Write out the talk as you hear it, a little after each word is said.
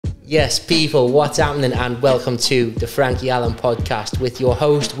Yes, people, what's happening? And welcome to the Frankie Allen Podcast with your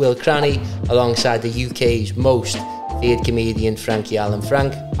host, Will Cranny, alongside the UK's most feared comedian, Frankie Allen.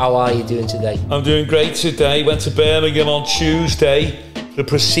 Frank, how are you doing today? I'm doing great today. Went to Birmingham on Tuesday for a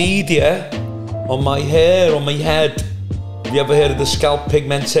procedure on my hair, on my head. Have you ever heard of the scalp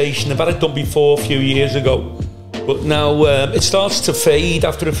pigmentation? I've had it done before a few years ago, but now it starts to fade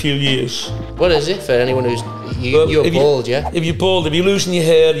after a few years. What is it for anyone who's... You're bald, yeah? If you're bald, if you're losing your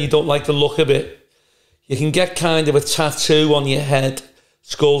hair and you don't like the look of it, you can get kind of a tattoo on your head.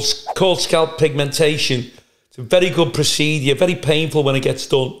 It's called scalp pigmentation. It's a very good procedure, very painful when it gets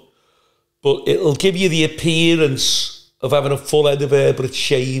done, but it'll give you the appearance of having a full head of hair, but it's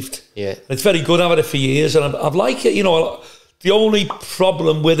shaved. Yeah. And it's very good. I've had it for years, and I've liked it. You know, the only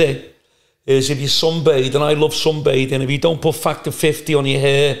problem with it is if you sunbathe, and I love sunbathing, if you don't put factor 50 on your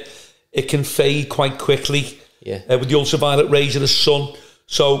hair, it can fade quite quickly. Yeah. With the ultraviolet rays of the sun.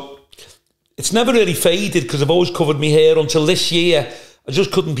 So it's never really faded because I've always covered my hair until this year. I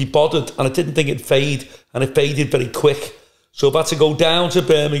just couldn't be bothered, and I didn't think it'd fade, and it faded very quick. So I've had to go down to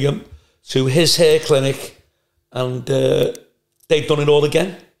Birmingham to his hair clinic, and they've done it all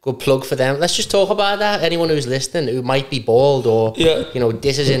again. Good plug for them. Let's just talk about that. Anyone who's listening who might be bald or, you know,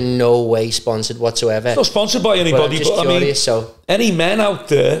 this is in no way sponsored whatsoever. It's not sponsored by anybody, but I'm curious, so any men out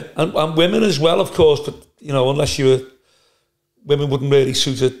there, and women as well, of course, but, you know, unless you were, women wouldn't really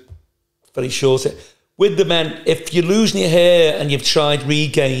suit it very short. With the men, if you're losing your hair and you've tried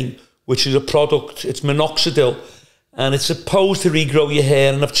Regain, which is a product, it's minoxidil, and it's supposed to regrow your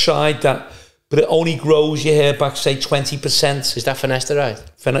hair, and I've tried that, but it only grows your hair back, say, 20%. Is that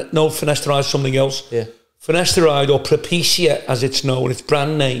finasteride? No, finasteride is something else. Yeah. Finasteride, or Propecia, as it's known, its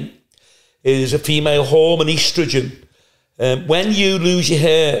brand name, is a female hormone, estrogen. When you lose your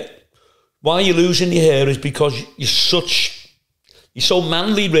hair, why you're losing your hair is because you're so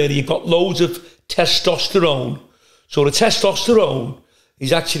manly, really. You've got loads of testosterone. So the testosterone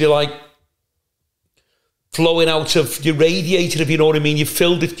is actually like flowing out of your radiator, if you know what I mean. You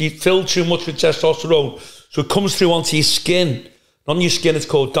filled too much with testosterone, so it comes through onto your skin. On your skin, it's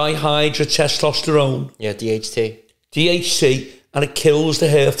called dihydrotestosterone. Yeah, DHT. DHT, and it kills the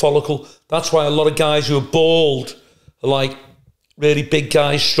hair follicle. That's why a lot of guys who are bald are like really big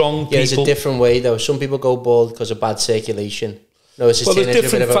guys, strong people. Yeah, it's a different way though. Some people go bald because of bad circulation. No, it's just a bit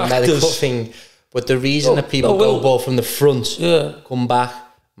of a medical thing. But the reason that people go bald from the front, come back,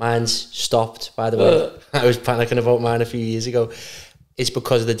 mine's stopped, by the way. I was panicking about mine a few years ago. It's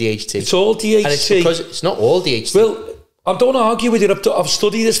because of the DHT. It's all DHT. And it's because it's not all DHT. Well, I don't argue with it. I've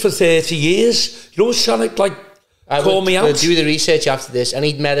studied this for 30 years. You always trying to, like, call me out. We'll do the research after this. I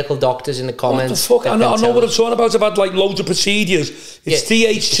need medical doctors in the comments. What the fuck? I know what I'm talking about. I've had, like, loads of procedures. It's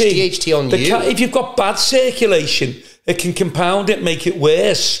DHT. It's DHT on you. If you've got bad circulation, it can compound it, make it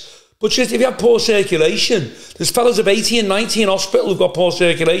worse. But just if you have poor circulation, there's fellas of 80 and 90 in hospital who've got poor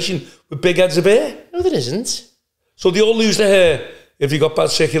circulation with big heads of hair. No, there isn't. So they all lose their hair if you've got bad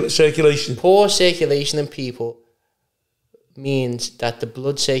circulation. Poor circulation in people means that the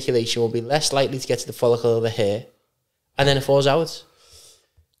blood circulation will be less likely to get to the follicle of the hair, and then it falls out.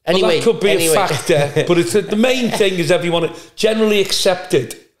 Anyway, well, that could be a factor, but the main thing is everyone generally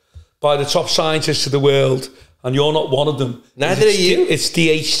accepted by the top scientists of the world, and you're not one of them. Neither are you. It's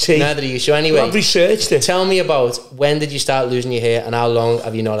DHT. Neither are you. So anyway, I've researched it. Tell me about when did you start losing your hair, and how long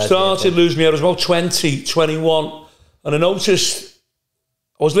have you not had Started losing my hair. I was about 20, 21, and I noticed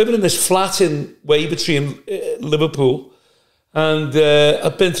I was living in this flat in Wavertree in Liverpool, and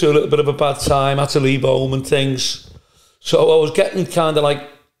I'd been through a little bit of a bad time, had to leave home and things. So I was getting kind of like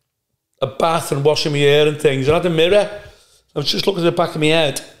a bath and washing my hair and things. I had a mirror. I was just looking at the back of my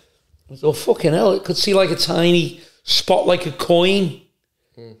head. I thought, fucking hell, I could see like a tiny spot, like a coin,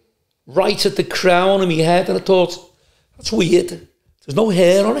 right at the crown of my head. And I thought, that's weird. There's no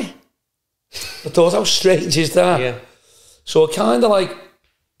hair on it. I thought, how strange is that? Yeah. So I kind of like...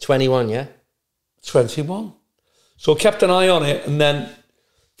 21, yeah? 21. So I kept an eye on it, and then a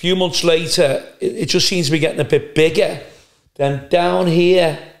few months later, it just seems to be getting a bit bigger. Then down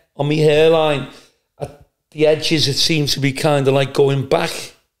here on my hairline, at the edges, it seems to be kind of like going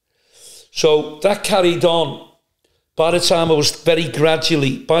back. So that carried on. By the time I was by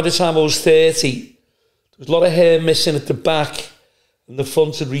the time I was 30, there was a lot of hair missing at the back, and the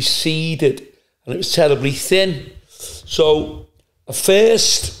front had receded, and it was terribly thin. So the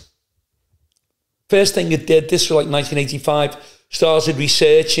first thing I did, this was like 1985, started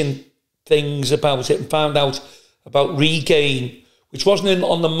researching things about it and found out about Regain, which wasn't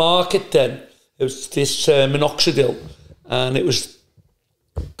on the market then. It was this minoxidil, and it was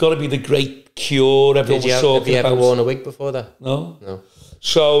got to be the great cure everyone was talking about. Have you ever worn a wig before that? No.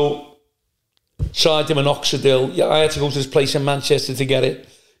 So, tried the minoxidil. Yeah, I had to go to this place in Manchester to get it.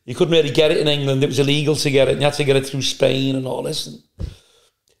 You couldn't really get it in England. It was illegal to get it. And you had to get it through Spain and all this. And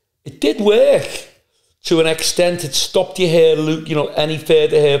it did work to an extent. It stopped your hair, any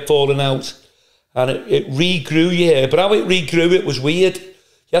further hair falling out. And it regrew your hair. But how it regrew it was weird.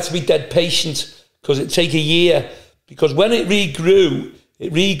 You had to be dead patient because it'd take a year. Because when it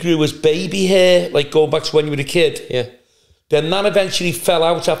regrew as baby hair, like going back to when you were a kid. Yeah. Then that eventually fell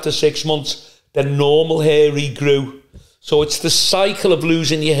out after 6 months. Then normal hair regrew. So it's the cycle of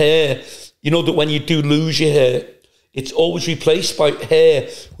losing your hair. You know that when you do lose your hair, it's always replaced by hair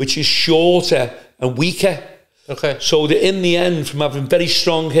which is shorter and weaker. Okay. So that in the end, from having very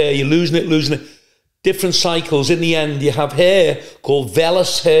strong hair, you're losing it, different cycles. In the end, you have hair called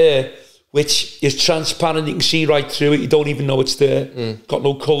vellus hair, which is transparent. You can see right through it. You don't even know it's there. Got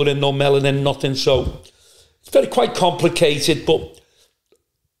no colouring, no melanin, nothing. So it's quite complicated, but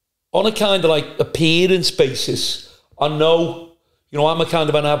on a kind of like appearance basis, I know, I'm a kind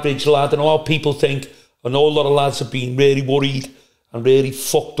of an average lad. I know how people think. I know a lot of lads have been really worried and really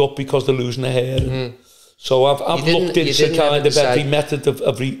fucked up because they're losing their hair. So I've looked into kind of every method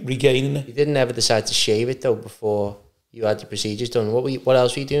of regaining it. You didn't ever decide to shave it though before you had your procedures done. What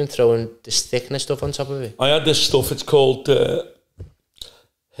else were you doing? Throwing this thickener stuff on top of it? I had this stuff. It's called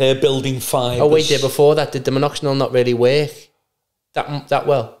hair building fibres. Oh wait, before that, did the minoxidil not really work that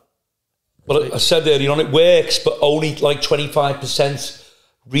well? Well, I said earlier on, it works, but only like 25%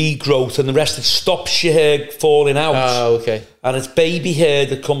 regrowth, and the rest, it stops your hair falling out. Oh, okay. And it's baby hair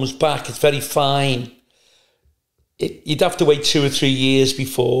that comes back. It's very fine. You'd have to wait 2 or 3 years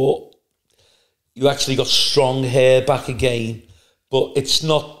before you actually got strong hair back again, but it's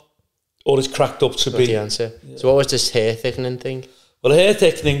not all it's cracked up to be. The answer. Yeah. So what was this hair thickening thing? Well, hair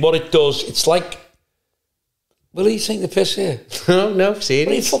thickening, what it does, it's like... Will you think the piss here? No, serious.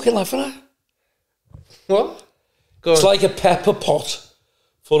 What are you fucking laughing at? What? It's like a pepper pot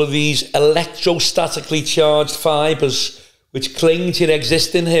full of these electrostatically charged fibres which cling to your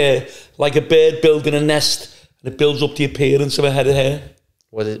existing hair like a bird building a nest, and it builds up the appearance of a head of hair.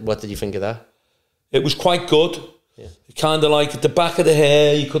 What did you think of that? It was quite good. Yeah. Kind of like at the back of the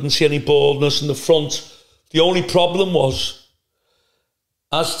hair, you couldn't see any baldness. In the front, the only problem was,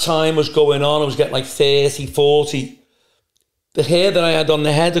 as time was going on, I was getting like 30, 40. The hair that I had on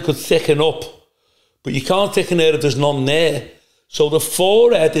the head, I could thicken up. But you can't thicken hair if there's none there. So the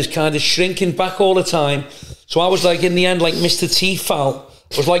forehead is kind of shrinking back all the time. So I was like, in the end, like Mr. Tefal.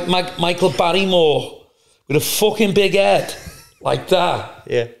 I was like Michael Barrymore with a fucking big head. Like that.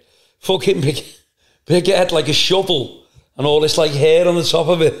 Yeah. Fucking big head like a shovel. And all this like hair on the top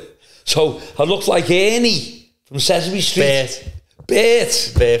of it. So I looked like Ernie from Sesame Street. Bert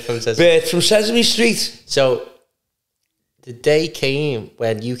from Sesame Street. So the day came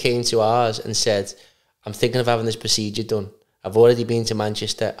when you came to ours and said, I'm thinking of having this procedure done. I've already been to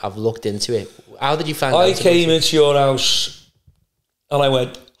Manchester. I've looked into it. How did you find out? I came into your house and I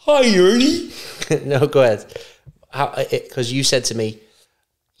went, hi, Ernie. No, go ahead. Because you said to me,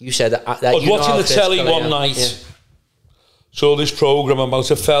 that I was watching the telly one night. Yeah. Saw this programme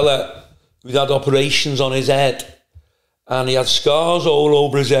about a fella who'd had operations on his head. And he had scars all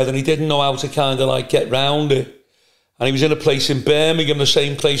over his head and he didn't know how to kind of like get round it. And he was in a place in Birmingham, the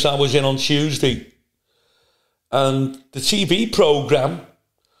same place I was in on Tuesday. And the TV programme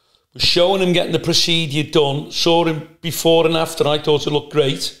was showing him getting the procedure done. Saw him before and after. I thought it looked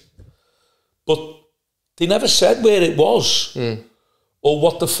great. But they never said where it was or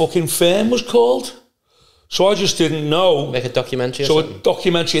what the fucking firm was called. So I just didn't know. Like a documentary or something? So a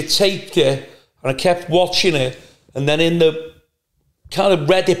documentary, I taped it and I kept watching it. And then in the kind of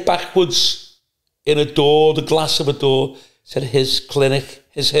read it backwards in a door, the glass of a door, said his clinic,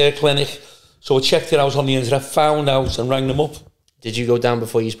 his hair clinic. So I checked it out on the internet, found out and rang them up. Did you go down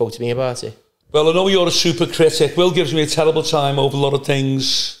before you spoke to me about it? Well, I know you're a super critic. Will gives me a terrible time over a lot of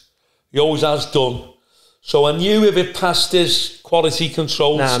things. He always has done. So I knew if it passed his quality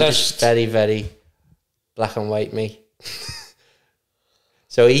control test. I'm just very, very black and white, me.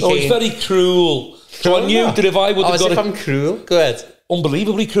 So he came... it's very cruel. So I knew that if I would have got it... I'm cruel? Go ahead.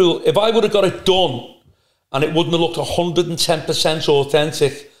 Unbelievably cruel. If I would have got it done and it wouldn't have looked 110%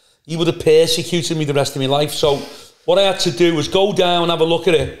 authentic, he would have persecuted me the rest of my life. So what I had to do was go down and have a look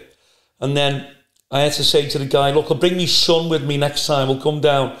at it. And then I had to say to the guy, look, I'll bring my son with me next time. We'll come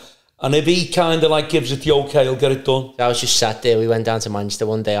down. And if he kind of like gives it the okay, I'll get it done. I was just sat there. We went down to Manchester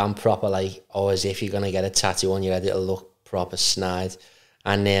one day. I'm proper like, as if you're going to get a tattoo on your head. It'll look proper snide.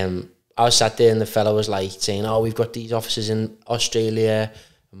 And I was sat there and the fella was like saying, we've got these offices in Australia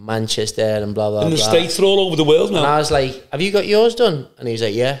Manchester and blah, blah, in the blah. States, they're all over the world now. And I was like, have you got yours done? And he was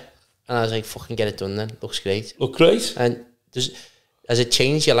like, yeah. And I was like, fucking get it done then. Looks great. Look great. And has it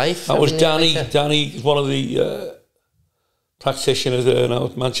changed your life? That was Danny. Danny is one of the practitioners there now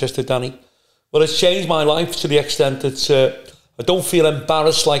at Manchester, Danny. Well, it's changed my life to the extent that I don't feel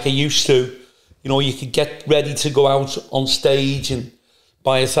embarrassed like I used to. You know, you could get ready to go out on stage and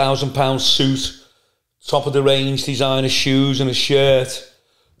buy a £1,000 suit, top of the range designer shoes and a shirt.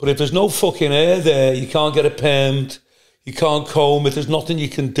 But if there's no fucking hair there, you can't get it permed, you can't comb it, there's nothing you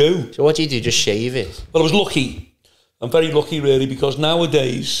can do. So what do you do, just shave it? Well, I was lucky. I'm very lucky, really, because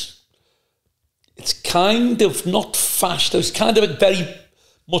nowadays it's kind of not fast. It's kind of very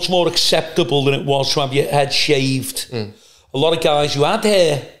much more acceptable than it was to have your head shaved. A lot of guys who had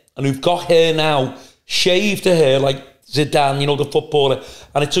hair and who've got hair now shave the hair like Zidane, you know, the footballer,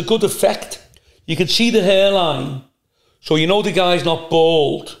 and it's a good effect. You can see the hairline, so you know the guy's not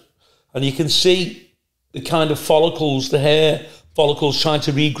bald, and you can see the kind of follicles, the hair follicles trying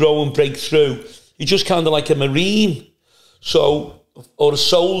to regrow and break through. You're just kind of like a Marine, so, or a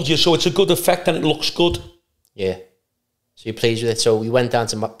soldier, so it's a good effect and it looks good. Yeah. So you're pleased with it. So we went down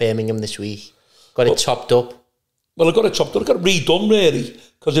to Birmingham this week, got it topped up. Well, I got it chopped up. I got it redone, really,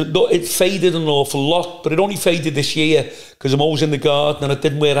 because it faded an awful lot, but it only faded this year because I'm always in the garden and I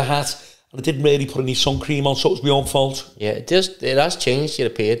didn't wear a hat and I didn't really put any sun cream on, so it was my own fault. Yeah, it has changed your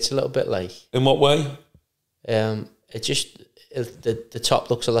appearance a little bit, like. In what way? The top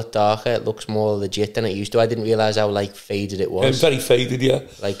looks a lot darker. It looks more legit than it used to. I didn't realise how, like, faded it was. It's very faded, yeah.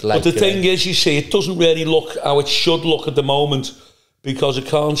 But the thing is, you see, it doesn't really look how it should look at the moment, because it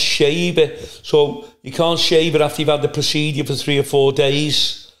can't shave it. So you can't shave it after you've had the procedure for 3 or 4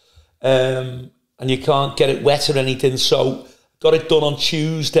 days, and you can't get it wet or anything. So got it done on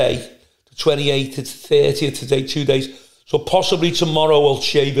Tuesday, the 28th to 30th, today 2 days. So possibly tomorrow I'll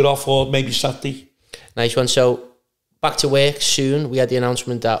shave it off, or maybe Saturday. Nice one. So back to work soon. We had the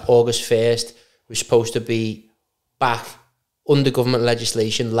announcement that August 1st was supposed to be back under government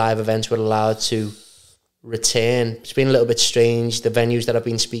legislation. Live events were allowed to return. It's been a little bit strange. The venues that I've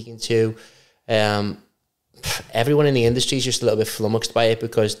been speaking to, everyone in the industry is just a little bit flummoxed by it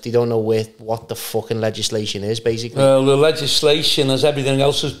because they don't know what the fucking legislation is, basically. Well, the legislation, as everything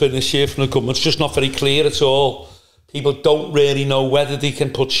else has been this year from the government, it's just not very clear at all. People don't really know whether they can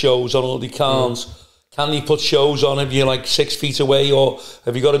put shows on or they can't. Can they put shows on if you're like 6 feet away, or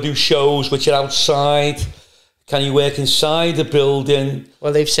have you got to do shows which are outside? Can you work inside the building?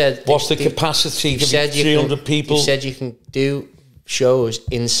 Well, they've said... What's the capacity? 300 people? They've said you can do shows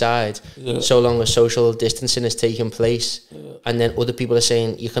inside so long as social distancing is taking place. Yeah. And then other people are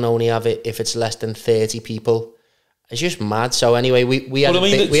saying you can only have it if it's less than 30 people. It's just mad. So anyway, we had a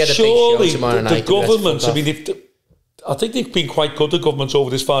big show tomorrow night. The government, I mean, I think they've been quite good, the governments, over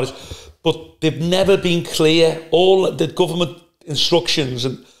this far, but they've never been clear. All the government instructions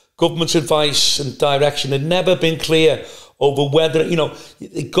and government's advice and direction had never been clear over whether, you know,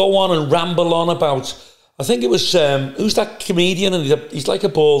 they go on and ramble on about, I think it was, who's that comedian? And he's like a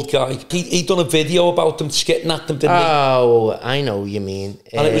bald guy. He'd done a video about them skitting at them, didn't he? Oh, I know what you mean.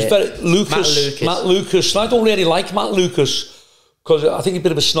 And it was very, Matt Lucas. And I don't really like Matt Lucas because I think he's a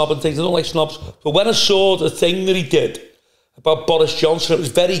bit of a snob and things. I don't like snobs. But when I saw the thing that he did about Boris Johnson, it was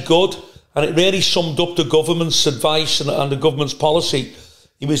very good. And it really summed up the government's advice and the government's policy.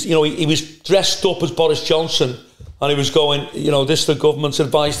 He was, you know, he was dressed up as Boris Johnson, and he was going, you know, this is the government's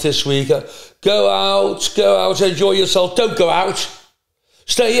advice this week. Go out, enjoy yourself. Don't go out.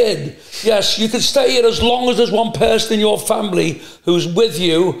 Stay in. Yes, you can stay in as long as there's one person in your family who's with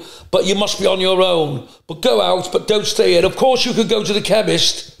you, but you must be on your own. But go out, but don't stay in. Of course, you could go to the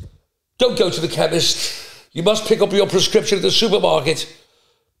chemist. Don't go to the chemist. You must pick up your prescription at the supermarket.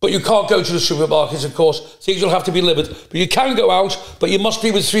 But you can't go to the supermarkets, of course. Things will have to be limited. But you can go out, but you must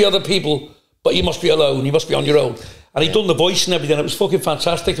be with 3 other people. But you must be alone. You must be on your own. And he'd done the voice and everything. It was fucking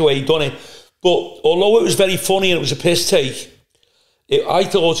fantastic the way he'd done it. But although it was very funny and it was a piss take, I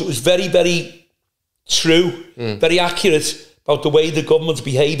thought it was very, very true, very accurate about the way the government's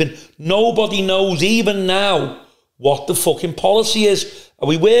behaving. Nobody knows, even now, what the fucking policy is. Are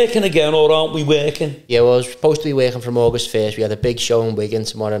we working again or aren't we working? Yeah, well, I was supposed to be working from August 1st. We had a big show in Wigan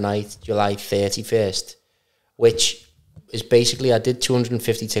tomorrow night, July 31st, which is basically, I did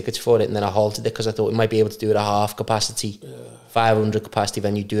 250 tickets for it and then I halted it because I thought we might be able to do it at half capacity. 500 capacity,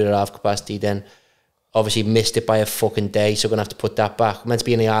 then you do it at half capacity, then obviously missed it by a fucking day, so we're going to have to put that back. We're meant to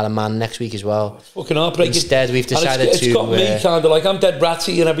be in the Isle of Man next week as well. It's fucking heartbreaking. Instead, we've decided it's got me kind of like, I'm dead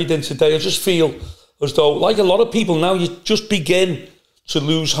ratty and everything today. I just feel as though, like a lot of people now, you just begin to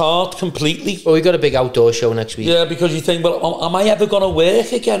lose heart completely. Well, we got a big outdoor show next week. Yeah, because you think, well, am I ever going to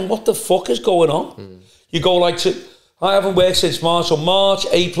work again? What the fuck is going on? You go I haven't worked since March. So March,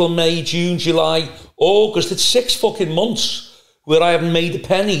 April, May, June, July, August. It's 6 fucking months where I haven't made a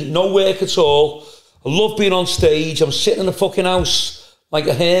penny. No work at all. I love being on stage. I'm sitting in the fucking house like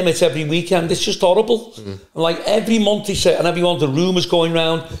a hermit every weekend. It's just horrible. And like every month they say, and everyone, the rumours going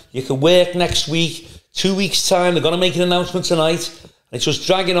round, you can work next week, 2 weeks' time, they're going to make an announcement tonight. And it's just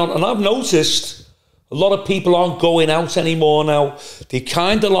dragging on. And I've noticed a lot of people aren't going out anymore now. They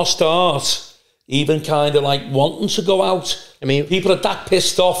kind of lost heart, even kind of like wanting to go out. I mean, people are that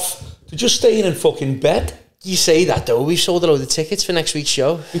pissed off. They're just staying in fucking bed. You say that though, we've sold a load of tickets for next week's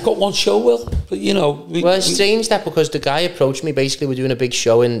show. We've got one show, Will, but you know... Well, it's strange that because the guy approached me, basically we're doing a big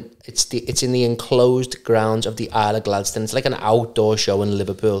show and it's in the enclosed grounds of the Isle of Gladstone. It's like an outdoor show in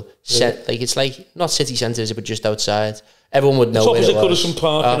Liverpool. It's like, not city centre, but just outside. Everyone would know where it was. Goodison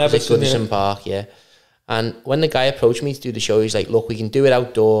Park and everything. Goodison Park, yeah. And when the guy approached me to do the show, he's like, look, we can do it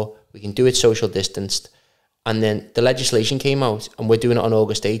outdoor, we can do it social distanced. And then the legislation came out and we're doing it on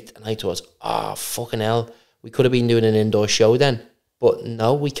August 8th. And I thought, fucking hell. We could have been doing an indoor show then, but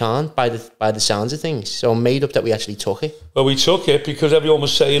no, we can't by the sounds of things. So I'm made up that we actually took it. Well, we took it because everyone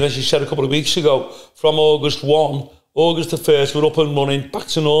was saying, as you said a couple of weeks ago, from August 1, August the 1st, we're up and running, back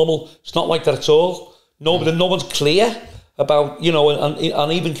to normal. It's not like that at all. No one's clear about, you know,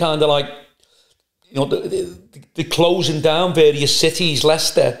 and even kind of like, you know, the closing down various cities.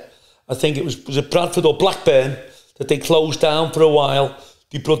 Leicester, I think it was it Bradford or Blackburn, that they closed down for a while.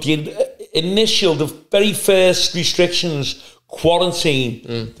 They brought the very first restrictions,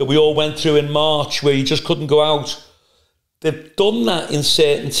 quarantine, that we all went through in March, where you just couldn't go out. They've done that in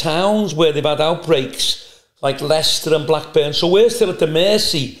certain towns where they've had outbreaks, like Leicester and Blackburn. So we're still at the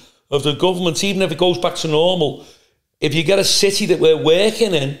mercy of the government, even if it goes back to normal. If you get a city that we're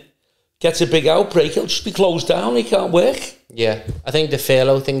working in, gets a big outbreak, it'll just be closed down, it can't work. Yeah, I think the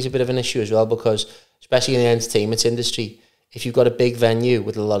furlough thing's a bit of an issue as well, because especially in the entertainment industry, if you've got a big venue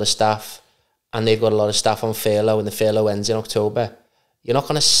with a lot of staff and they've got a lot of staff on furlough and the furlough ends in October, you're not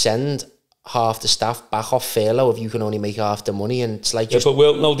going to send half the staff back off furlough if you can only make half the money. And it's like just... Yeah, but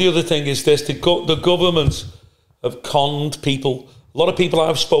well, no, the other thing is this, the government have conned people. A lot of people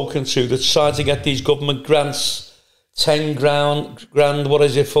I've spoken to that decide to get these government grants, 10 grand, what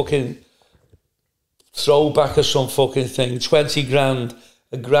is it, fucking throwback or some fucking thing, 20 grand,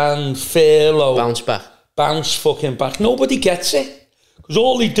 a grand furlough. Bounce fucking back. Nobody gets it. Because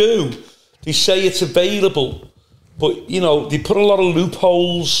all they do, they say it's available, but, you know, they put a lot of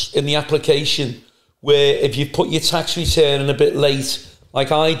loopholes in the application where if you put your tax return in a bit late,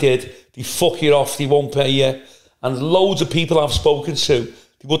 like I did, they fuck you off, they won't pay you. And loads of people I've spoken to,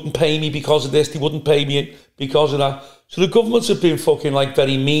 they wouldn't pay me because of this, they wouldn't pay me because of that. So the governments have been fucking, like,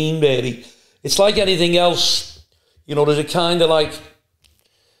 very mean, really. It's like anything else. You know, there's a kind of, like...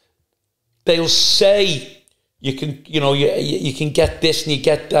 They'll say you can, you know, you can get this and you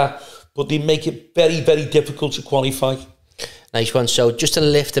get that, but they make it very, very difficult to qualify. Nice one. So just to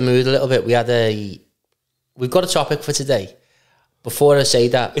lift the mood a little bit, we've got a topic for today. Before I say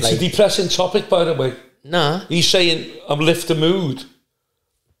that, it's a depressing topic, by the way. Nah, he's saying I'm lift the mood.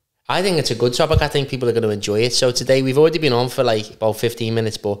 I think it's a good topic. I think people are going to enjoy it. So today we've already been on for like about 15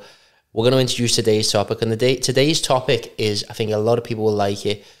 minutes, but we're going to introduce today's topic, and today's topic is, I think a lot of people will like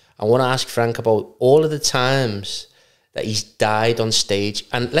it. I want to ask Frank about all of the times that he's died on stage,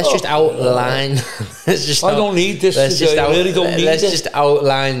 and let's just outline. I don't need this today. I really don't need it. Let's just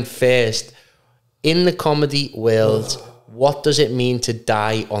outline first. In the comedy world, what does it mean to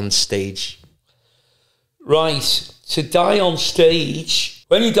die on stage? Right, to die on stage.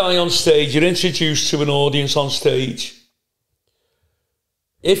 When you die on stage, you're introduced to an audience on stage.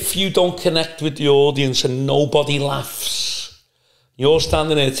 If you don't connect with the audience and nobody laughs, you're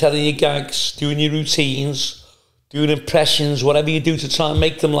standing there telling your gags, doing your routines, doing impressions, whatever you do to try and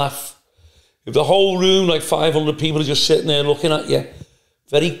make them laugh. If the whole room, like 500 people, are just sitting there looking at you,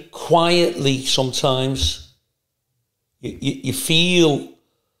 very quietly sometimes, you feel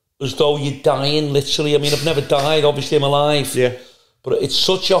as though you're dying, literally. I mean, I've never died, obviously I'm alive. Yeah. But it's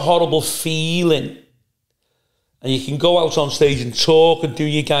such a horrible feeling. And you can go out on stage and talk and do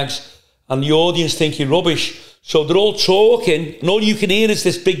your gags, and the audience think you're rubbish. So they're all talking, and all you can hear is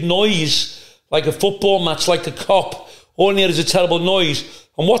this big noise, like a football match, like the cop. All you hear is a terrible noise.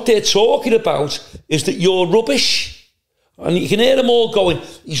 And what they're talking about is that you're rubbish. And you can hear them all going,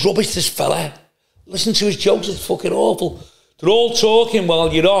 he's rubbish, this fella. Listen to his jokes, it's fucking awful. They're all talking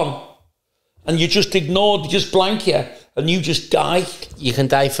while you're on, and you just ignored, they just blank you, and you just die. You can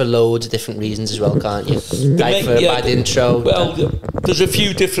die for loads of different reasons as well, can't you? Die for a bad intro. Well, there's a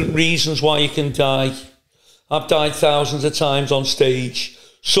few different reasons why you can die. I've died thousands of times on stage.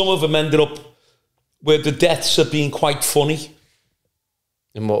 Some of them ended up where the deaths have been quite funny.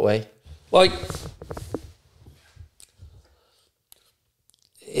 In what way? Like,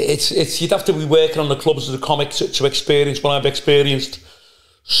 it's you'd have to be working on the clubs of the comics to experience what I've experienced.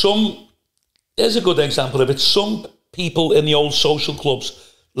 Here's a good example of it. Some people in the old social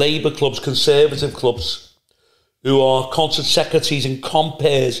clubs, Labour clubs, Conservative clubs, who are concert secretaries and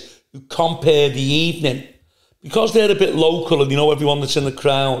compares, who compare the evening, because they're a bit local and you know everyone that's in the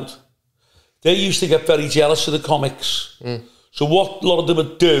crowd, they used to get very jealous of the comics. So what a lot of them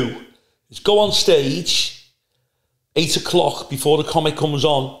would do is go on stage 8 o'clock before the comic comes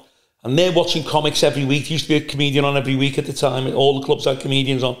on, and they're watching comics every week. There used to be a comedian on every week at the time, and all the clubs had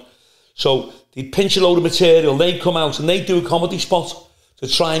comedians on. So they pinch a load of material, they come out and they do a comedy spot to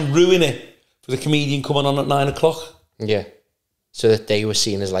try and ruin it for the comedian coming on at 9 o'clock. Yeah. So that they were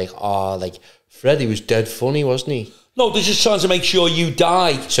seen as like, oh, like, Freddie was dead funny, wasn't he? No, they're just trying to make sure you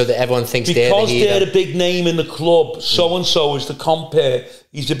die. So that everyone thinks because they're a big name in the club, so-and-so is the compare.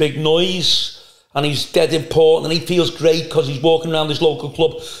 He's a big noise and he's dead important and he feels great because he's walking around this local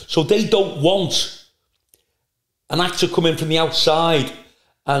club. So they don't want an actor come in from the outside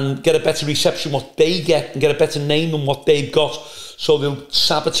and get a better reception what they get and get a better name than what they've got. So they'll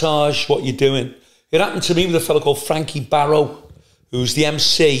sabotage what you're doing. It happened to me with a fellow called Frankie Barrow, who's the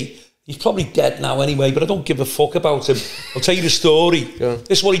MC. He's probably dead now anyway, but I don't give a fuck about him. I'll tell you the story. Yeah.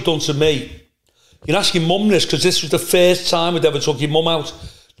 This is what he'd done to me. You can ask your mum this, because this was the first time I'd ever took your mum out.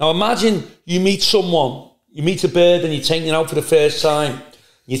 Now imagine you meet someone, you meet a bird and you're taking it out for the first time.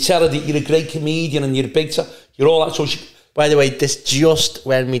 You tell her that you're a great comedian and you're a big time. You're all that. So she, by the way, this just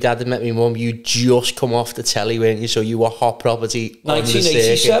when my dad had met my mum, you just come off the telly, weren't you? So you were hot property.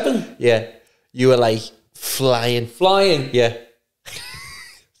 1987? Yeah. You were like flying. Yeah.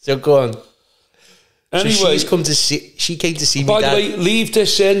 So go on. Anyway, so she came to see me. By the way, leave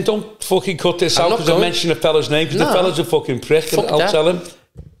this in. Don't fucking cut this out because I mentioned the fella's name, because the fella's a fucking prick. I'll tell him.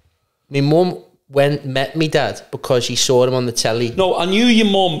 My mum met me dad because she saw him on the telly. No, I knew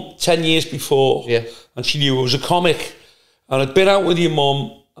your mum 10 years before. Yeah. And she knew I was a comic. And I'd been out with your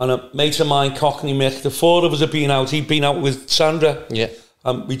mum and a mate of mine, Cockney Mick. The four of us had been out. He'd been out with Sandra. Yeah.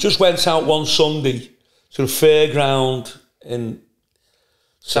 We just went out one Sunday to a fairground in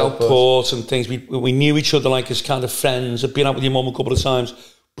Southport and things. We knew each other like as kind of friends. I'd been out with your mum a couple of times,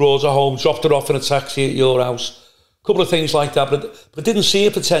 brought her home, dropped her off in a taxi at your house, a couple of things like that. But I didn't see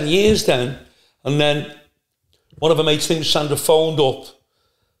her for 10 years then. And then one of her mates, I think Sandra, phoned up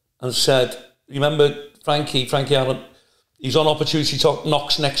and said, remember Frankie Allen, he's on Opportunity Talk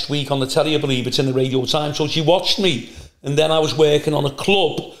Knocks next week on the telly, I believe. It's in the Radio Times. So she watched me. And then I was working on a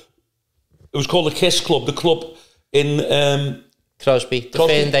club. It was called the Kiss Club, the club in Crosby, the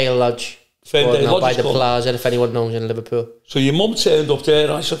Ferndale Lodge. Ferndale Lodge by the Plaza, if anyone knows, in Liverpool. So your mum turned up there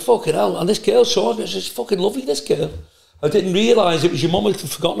and I said, fucking hell. And this girl saw me. She's fucking lovely, this girl. I didn't realise it was your mum. I'd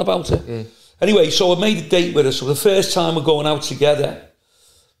forgotten about it. Anyway, so I made a date with her. So the first time we're going out together,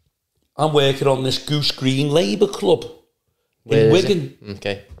 I'm working on this Goose Green Labour Club in Wigan.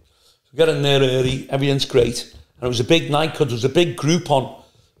 Okay. So get in there early. Everything's great. And it was a big night because there was a big group on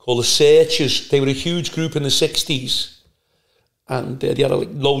called the Searchers. They were a huge group in the 60s. And they had like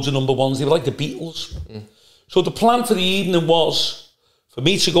loads of number ones. They were like the Beatles. So the plan for the evening was for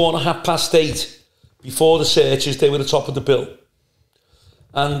me to go on at 8:30 before the Searchers. They were the top of the bill.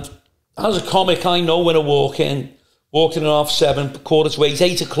 And as a comic, I know when I walk in at 7:30, 8:15,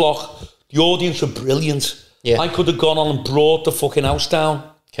 8 o'clock, the audience were brilliant. Yeah. I could have gone on and brought the fucking house down.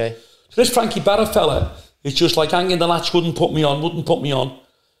 Okay. So this Frankie Barrow fella is just like hanging the latch, wouldn't put me on.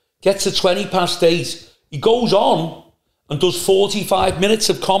 Gets to 8:20. He goes on and does 45 minutes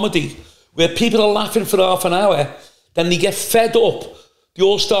of comedy where people are laughing for half an hour. Then they get fed up. They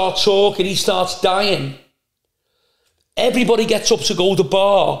all start talking. He starts dying. Everybody gets up to go to the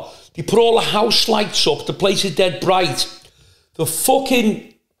bar. They put all the house lights up. The place is dead bright. The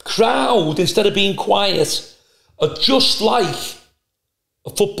fucking crowd, instead of being quiet, are just like a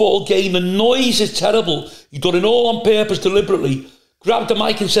football game. The noise is terrible. He done it all on purpose, deliberately. Grabbed the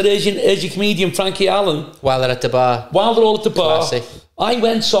mic and said, here's your comedian, Frankie Allen. While they're at the bar. While they're all at the bar. Classic. I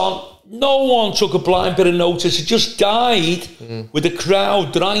went on. No one took a blind bit of notice. It just died with a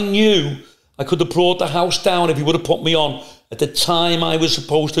crowd that I knew I could have brought the house down if he would have put me on at the time I was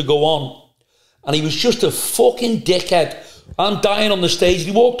supposed to go on. And he was just a fucking dickhead. I'm dying on the stage.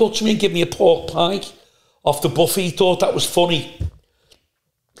 He walked up to me and gave me a pork pie off the buffet. He thought that was funny.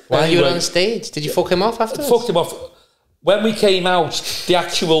 While you were on stage? Did you fuck him off after? I fucked him off. when we came out, the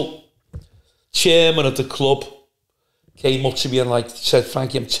actual chairman of the club came up to me and like said,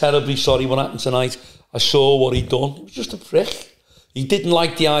 Frankie, I'm terribly sorry what happened tonight. I saw what he'd done. He was just a prick. He didn't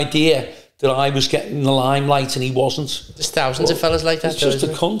like the idea that I was getting the limelight and he wasn't. There's thousands of fellas like that. He's just a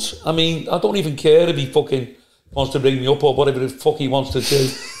cunt. I mean, I don't even care if he fucking wants to bring me up or whatever the fuck he wants to do.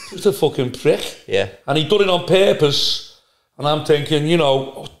 Just a fucking prick. Yeah. And he done it on purpose. And I'm thinking, you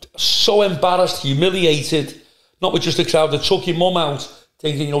know, so embarrassed, humiliated, not with just a crowd that took your mum out,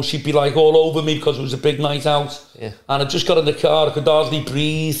 thinking, you know, she'd be like all over me because it was a big night out. Yeah. And I just got in the car, I could hardly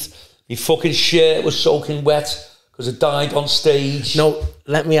breathe. My fucking shirt was soaking wet because it died on stage. No,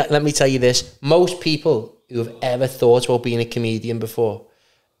 let me tell you this. Most people who have ever thought about being a comedian before,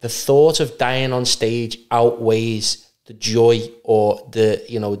 the thought of dying on stage outweighs the joy or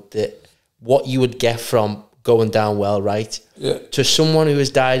the what you would get from going down well, right? Yeah. To someone who has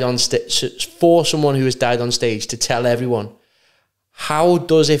died on stage, for someone who has died on stage, to tell everyone, how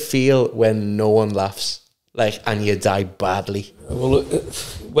does it feel when no one laughs? Like, and you die badly. Well,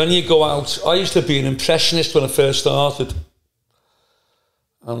 when you go out, I used to be an impressionist when I first started.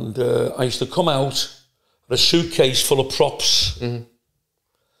 And I used to come out with a suitcase full of props. Mm-hmm.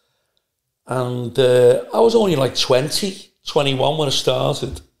 And I was only like 20, 21 when I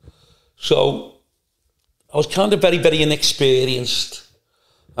started. So I was kind of very, very inexperienced.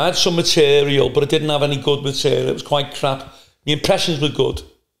 I had some material, but I didn't have any good material. It was quite crap. The impressions were good.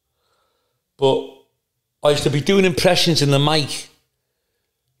 But I used to be doing impressions in the mic.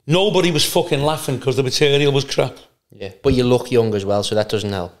 Nobody was fucking laughing because the material was crap. Yeah, but you look young as well, so that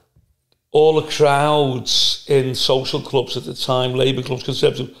doesn't help. All the crowds in social clubs at the time, Labour clubs,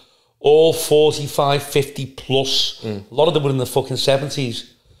 Conservative, all 45, 50 plus. A lot of them were in the fucking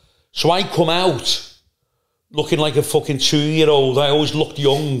 70s. So I come out looking like a fucking 2-year-old. I always looked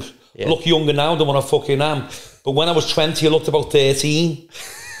young. Yeah. I look younger now than what I fucking am. But when I was 20, I looked about 13.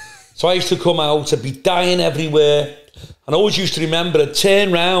 So I used to come out, I'd be dying everywhere. And I always used to remember, I'd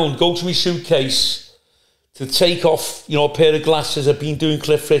turn round, go to my suitcase to take off, you know, a pair of glasses. I'd been doing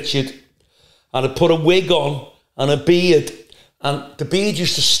Cliff Richard. And I'd put a wig on and a beard. And the beard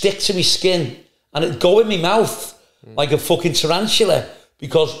used to stick to my skin. And it'd go in my mouth like a fucking tarantula.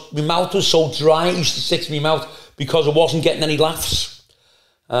 Because my mouth was so dry, it used to stick to my mouth because I wasn't getting any laughs.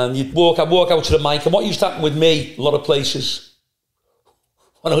 And I'd walk out to the mic. And what used to happen with me, a lot of places,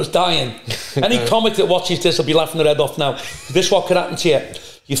 when I was dying. Any comic that watches this will be laughing their head off now. This is what could happen to you.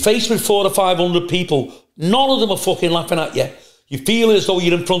 You're faced with 400 or 500 people. None of them are fucking laughing at you. You feel as though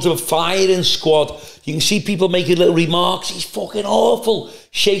you're in front of a firing squad. You can see people making little remarks. He's fucking awful.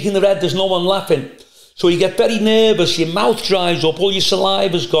 Shaking their head. There's no one laughing. So you get very nervous. Your mouth dries up. All your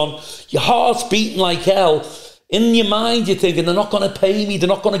saliva's gone. Your heart's beating like hell. In your mind, you're thinking, they're not going to pay me. They're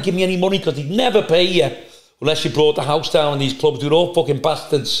not going to give me any money because they'd never pay you. Unless you brought the house down in these clubs. They're all fucking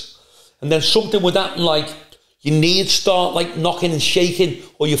bastards. And then something would happen like your knees start like knocking and shaking,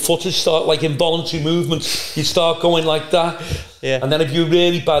 or your foot would start like involuntary movements. You'd start going like that. Yeah. And then if you're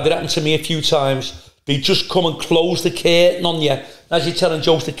really bad, it happened to me a few times, they just come and close the curtain on you. As you're telling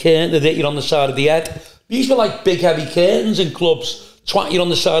jokes, the curtain, they'd hit you on the side of the head. These were like big heavy curtains in clubs. Twat you on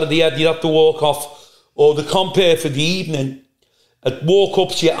the side of the head, you'd have to walk off. Or the compere for the evening, I'd walk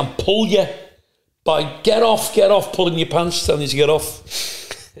up to you and pull you by get off, pulling your pants, telling you to get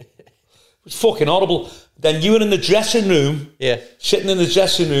off. It was fucking horrible. Then you were in the dressing room, sitting in the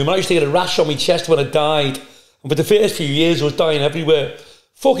dressing room. And I used to get a rash on my chest when I died. And for the first few years, I was dying everywhere.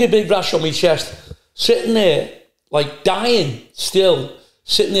 Fucking big rash on my chest. Sitting there, like dying still.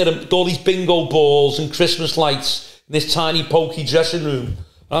 Sitting there with all these bingo balls and Christmas lights in this tiny, pokey dressing room.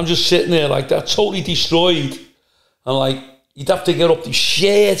 And I'm just sitting there like that, totally destroyed. And like, you'd have to get up, the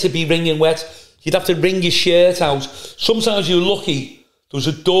shirt to be wringing wet. You'd have to wring your shirt out. Sometimes you were lucky. There was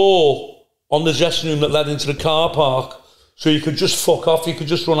a door on the dressing room that led into the car park. So you could just fuck off. You could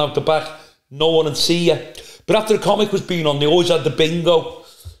just run out the back. No one would see you. But after the comic was being on, they always had the bingo.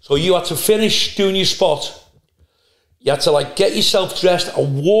 So you had to finish doing your spot. You had to like get yourself dressed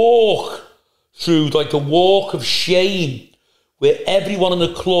and walk through like the walk of shame where everyone in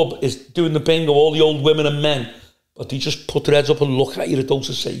the club is doing the bingo, all the old women and men. But they just put their heads up and look at you. They don't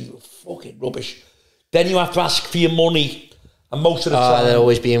say, you're fucking rubbish. Then you have to ask for your money. And most of the time... they're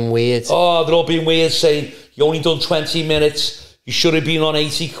always being weird. Oh, they're all being weird, saying, you only done 20 minutes. You should have been on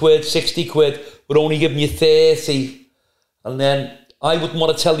 80 quid, 60 quid. We're only giving you 30. And then I wouldn't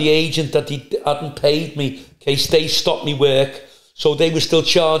want to tell the agent that he hadn't paid me in case they stopped me work. So they were still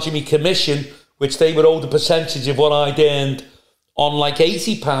charging me commission, which they would owe the percentage of what I'd earned on like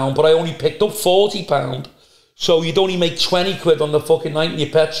 £80, but I only picked up £40. So you'd only make 20 quid on the fucking night in your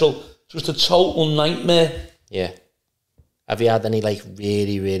petrol. Just a total nightmare. Yeah. Have you had any like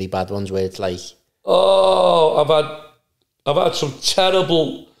really, really bad ones where it's like... Oh, I've had some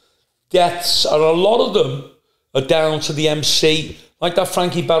terrible deaths, and a lot of them are down to the MC, like that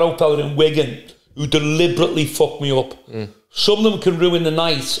Frankie Barrow fella in Wigan, who deliberately fucked me up. Some of them can ruin the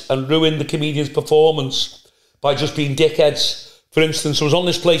night and ruin the comedian's performance by just being dickheads. For instance, I was on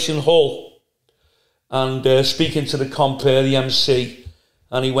this place in Hull and speaking to the compere, the MC,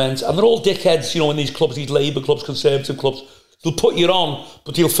 and he went, and they're all dickheads, you know, in these clubs, these Labour clubs, Conservative clubs. They'll put you on,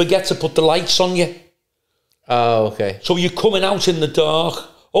 but they'll forget to put the lights on you. Oh, okay. So you're coming out in the dark.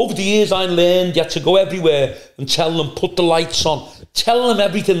 Over the years, I learned you had to go everywhere and tell them, put the lights on. Tell them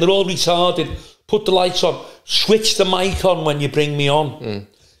everything. They're all retarded. Put the lights on. Switch the mic on when you bring me on.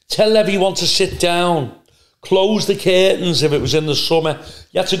 Tell everyone to sit down. Close the curtains if it was in the summer.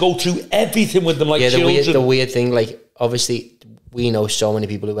 You had to go through everything with them like children. The weird thing, like, obviously, we know so many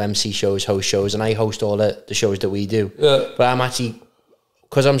people who MC shows, host shows, and I host all the shows that we do. Yeah. But I'm actually,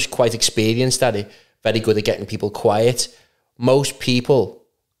 because I'm quite experienced at it, very good at getting people quiet. Most people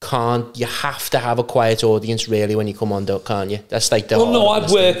can't, you have to have a quiet audience really when you come on, can't you? That's like the... Well, no, I've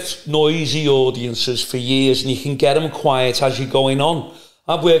worked noisy audiences for years, and you can get them quiet as you're going on.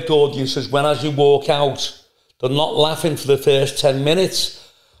 I've worked audiences when as you walk out, they're not laughing for the first 10 minutes.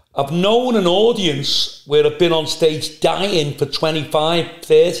 I've known an audience where I've been on stage dying for 25,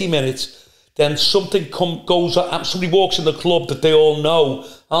 30 minutes, then something goes up, somebody walks in the club that they all know,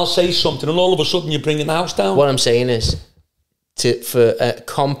 I'll say something, and all of a sudden you're bringing the house down. What I'm saying is, for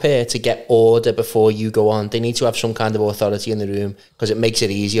compare to get order before you go on, they need to have some kind of authority in the room, because it makes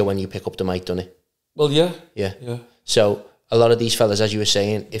it easier when you pick up the mic, doesn't it? Well, yeah. Yeah. So a lot of these fellas, as you were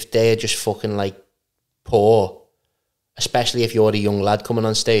saying, if they're just fucking like poor, especially if you're a young lad coming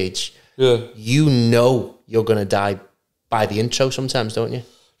on stage, you know you're going to die by the intro sometimes, don't you?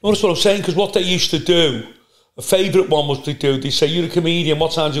 No, that's what I'm saying, because what they used to do, a favourite one was they say, you're a comedian,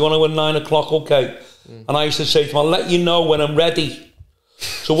 what time do you want to? 9 o'clock, okay. And I used to say to them, I'll let you know when I'm ready.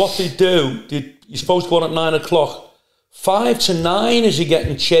 So what they do, you're supposed to go on at 9 o'clock. 5 to 9 as you're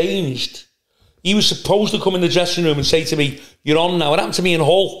getting changed. He was supposed to come in the dressing room and say to me, you're on now. It happened to me in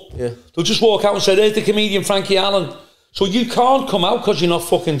Hull. They'll just walk out and say, there's the comedian Frankie Allen. So you can't come out because you're not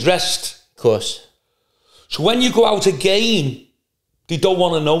fucking dressed. Of course. So when you go out again, they don't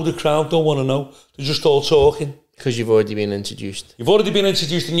want to know, the crowd don't want to know. They're just all talking. Because you've already been introduced. You've already been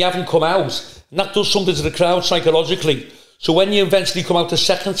introduced and you haven't come out. And that does something to the crowd psychologically. So when you eventually come out the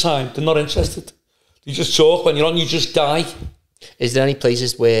second time, they're not interested. You just talk. When you're on, you just die. Is there any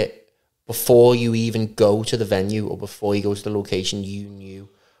places where before you even go to the venue or before you go to the location, you knew,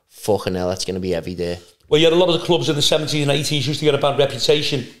 fucking hell, that's going to be heavy there? Well, yeah, a lot of the clubs in the 70s and 80s used to get a bad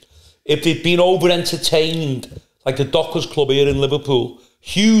reputation. If they'd been over-entertained, like the Dockers Club here in Liverpool,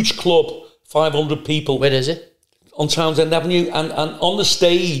 huge club, 500 people. Where is it? On Townsend Avenue. And on the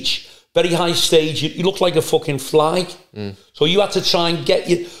stage, very high stage, you look like a fucking fly. So you had to try and get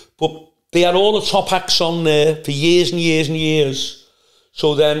you... But they had all the top acts on there for years and years and years.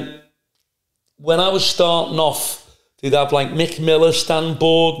 So then, when I was starting off, they'd have like Mick Miller, Stan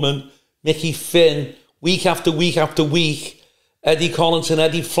Boardman, Mickey Finn, week after week after week, Eddie Collinson,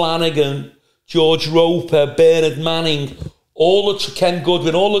 Eddie Flanagan, George Roper, Bernard Manning, all the Ken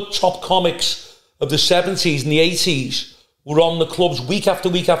Goodwin, all the top comics of the 70s and the 80s were on the clubs week after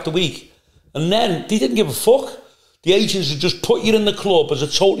week after week. And then they didn't give a fuck. The agents would just put you in the club as a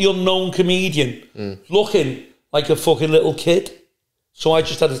totally unknown comedian, looking like a fucking little kid. So I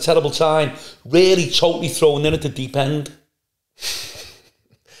just had a terrible time, really totally thrown in at the deep end.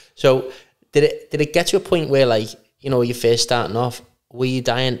 So did it get to a point where, like, you know, you're first starting off, were you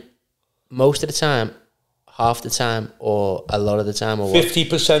dying most of the time, half the time, or a lot of the time, or what?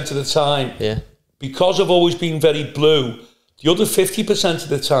 50% of the time. Yeah. Because I've always been very blue, the other 50% of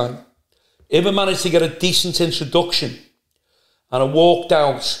the time, if I managed to get a decent introduction and I walked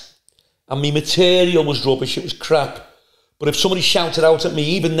out and my material was rubbish, it was crap, but if somebody shouted out at me,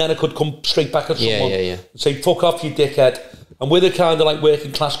 even then I could come straight back at someone and say, fuck off, you dickhead. And with a kind of like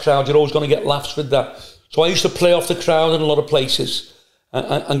working class crowd, you're always going to get laughs with that. So I used to play off the crowd in a lot of places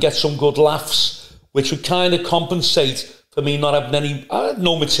and get some good laughs, which would kind of compensate for me not having any... I had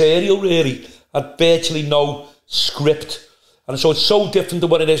no material, really. I had virtually no script. And so it's so different to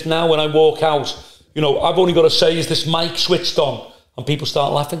what it is now when I walk out. You know, I've only got to say, is this mic switched on? And people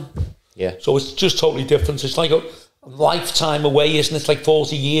start laughing. Yeah. So it's just totally different. It's like a lifetime away, isn't it? It's like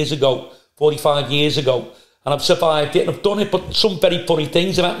 40 years ago, 45 years ago. And I've survived it and I've done it, but some very funny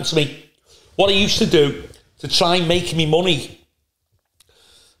things have happened to me. What I used to do to try and make me money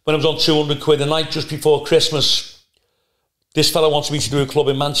when I was on 200 quid a night just before Christmas, this fella wanted me to do a club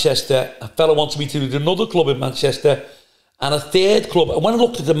in Manchester, a fella wanted me to do another club in Manchester, and a third club. And when I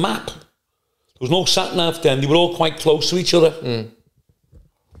looked at the map, there was no sat-nav then. They were all quite close to each other.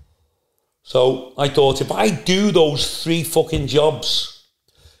 So I thought, if I do those 3 fucking jobs,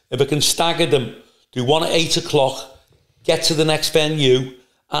 if I can stagger them, do one at 8 o'clock, get to the next venue,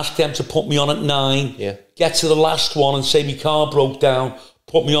 ask them to put me on at 9, get to the last one and say my car broke down,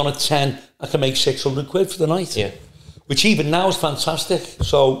 put me on at 10, I can make 600 quid for the night. Yeah. Which even now is fantastic.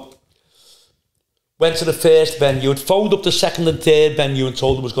 So, went to the first venue, had phoned up the second and third venue and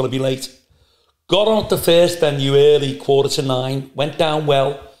told them I was going to be late. Got on at the first venue early, 9:15, went down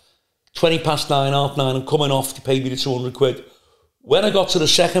well, 20 past 9, half 9, and coming off to pay me the 200 quid. When I got to the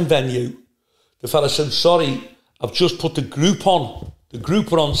second venue, the fella said, sorry, I've just put the group on. The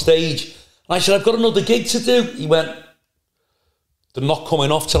group were on stage. And I said, I've got another gig to do. He went, they're not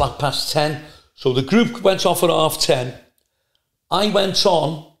coming off till 10:30. So the group went off at 10:30. I went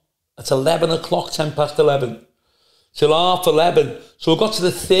on at 11 o'clock, 10 past 11, till 11:30. So I got to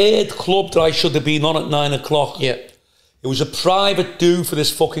the third club that I should have been on at 9 o'clock. Yeah. It was a private do for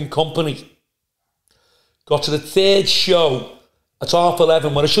this fucking company. Got to the third show at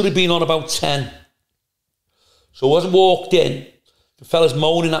 11:30 when I should have been on about 10. So as I walked in, the fella's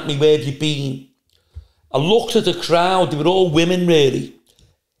moaning at me, where have you been? I looked at the crowd, they were all women really.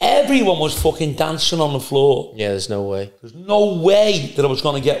 Everyone was fucking dancing on the floor. Yeah, there's no way. There's no way that I was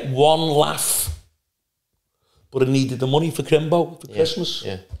going to get one laugh. But I needed the money for Crimbo, for Christmas.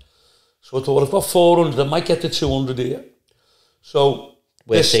 Yeah. So I thought, well, I've got 400, I might get the 200 here. So...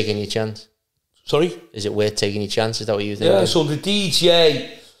 Worth taking your chance? Sorry? Is it worth taking your chance? Is that what you think? Yeah, so the DJ,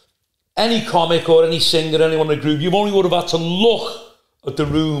 any comic or any singer, anyone in the group, you only would have had to look at the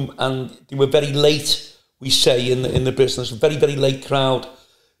room, and they were very late, we say, in the business. Very, very late crowd.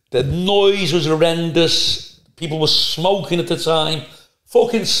 The noise was horrendous. People were smoking at the time.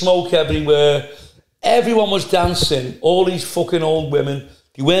 Fucking smoke everywhere. Everyone was dancing. All these fucking old women.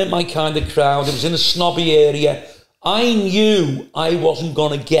 They weren't my kind of crowd. It was in a snobby area. I knew I wasn't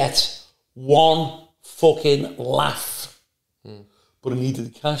going to get one fucking laugh. But I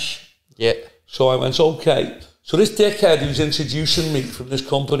needed the cash. Yeah. So I went, okay. So this dickhead who's introducing me from this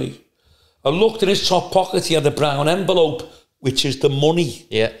company, I looked in his top pocket, he had a brown envelope, which is the money.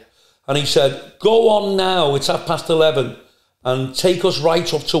 Yeah. And he said, go on now, it's 11:30, and take us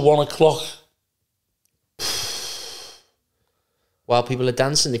right up to 1 o'clock. While people are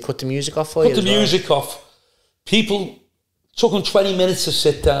dancing, they cut the music off for you? Cut the music off. People, took them 20 minutes to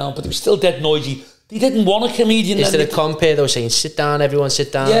sit down, but it was still dead noisy. They didn't want a comedian. Is there a compare, they were saying, sit down, everyone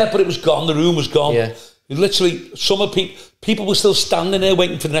sit down? Yeah, but it was gone, the room was gone. Yeah. Literally, people were still standing there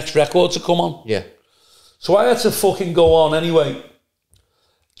waiting for the next record to come on. Yeah. So I had to fucking go on anyway.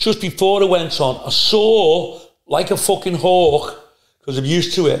 Just before I went on, I saw, like a fucking hawk, because I'm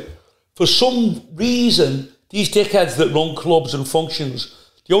used to it, for some reason, these dickheads that run clubs and functions,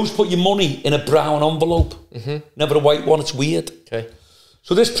 they always put your money in a brown envelope. Never a white one, it's weird. Okay.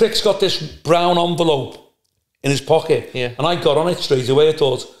 So this prick's got this brown envelope in his pocket. Yeah. And I got on it straight away. I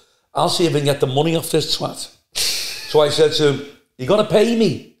thought, I'll see if I can get the money off this twat. So I said to him, you're going to pay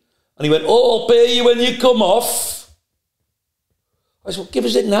me? And he went, oh, I'll pay you when you come off. I said, well, give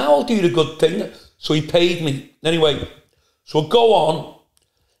us it now, I'll do the good thing. So he paid me. Anyway, so I go on.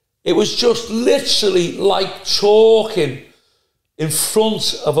 It was just literally like talking in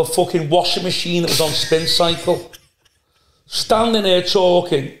front of a fucking washing machine that was on spin cycle. Standing there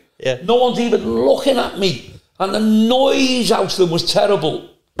talking. Yeah. No one's even looking at me. And the noise out of them was terrible.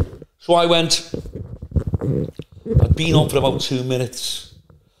 So I went, I'd been on for about 2 minutes.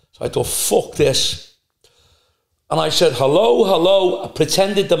 So I thought, fuck this. And I said, hello, hello. I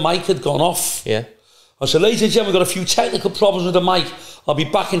pretended the mic had gone off. Yeah. I said, ladies and gentlemen, we've got a few technical problems with the mic. I'll be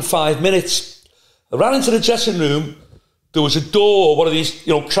back in 5 minutes. I ran into the dressing room. There was a door, one of these,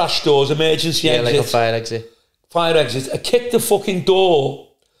 crash doors, emergency exit. Yeah, like a fire exit. Fire exit. I kicked the fucking door,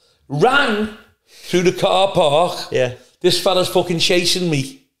 ran through the car park. Yeah. This fella's fucking chasing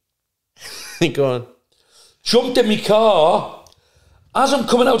me. Go on. Jumped in my car. As I'm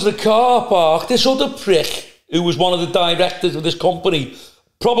coming out of the car park, this other prick, who was one of the directors of this company,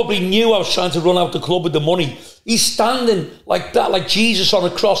 probably knew I was trying to run out the club with the money. He's standing like that, like Jesus on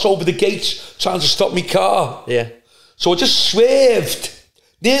a cross over the gates, trying to stop me car. Yeah. So I just swerved,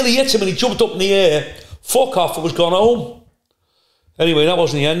 nearly hit him, and he jumped up in the air. Fuck off, I was gone home. Anyway, that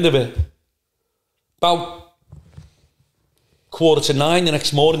wasn't the end of it. About 9:15 the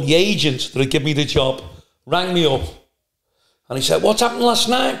next morning, the agent that had given me the job rang me up. And he said, what's happened last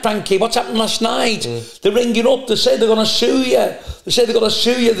night, Frankie? What's happened last night? They're ringing up. They say they're going to sue you. They say they're going to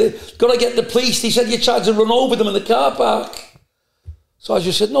sue you. They're going to get the police. They said you tried to run over them in the car park. So I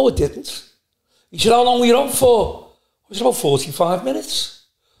just said, no, I didn't. He said, how long were you on for? It was about 45 minutes.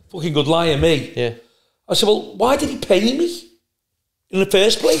 Fucking good lie of me. Yeah. I said, well, why did he pay me in the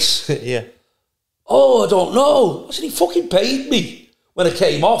first place? Yeah. Oh, I don't know. I said, he fucking paid me when it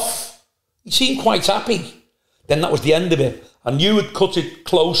came off. He seemed quite happy. Then that was the end of it. I knew I'd cut it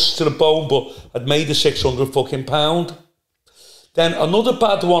close to the bone, but I'd made the 600 fucking pound. Then another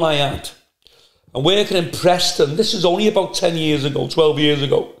bad one I had. I'm working in Preston. This is only about 10 years ago, 12 years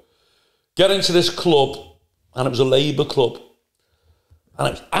ago. Get into this club, and it was a Labour club. And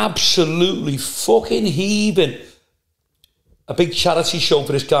it was absolutely fucking heaving. A big charity show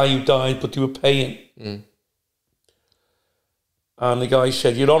for this guy who died, but they were paying. Mm. And the guy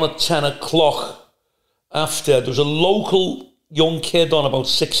said, you're on at 10 o'clock after. There was a local young kid on, about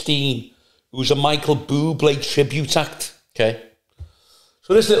 16, who was a Michael Bublé tribute act. Okay.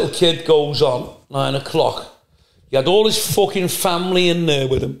 So this little kid goes on, 9 o'clock. He had all his fucking family in there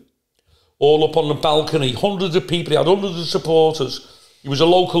with him, all up on the balcony, hundreds of people. He had hundreds of supporters. He was a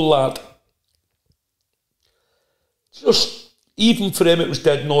local lad. Just, even for him, it was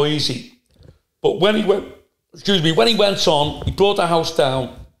dead noisy. But when he went, when he went on, he brought the house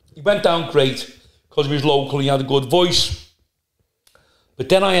down. He went down great, because he was local, he had a good voice. But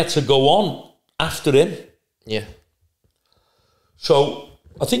then I had to go on after him. Yeah. So,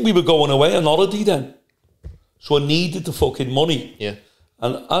 I think we were going away on holiday then. So I needed the fucking money. Yeah.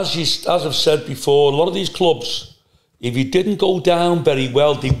 And as I've said before, a lot of these clubs, if you didn't go down very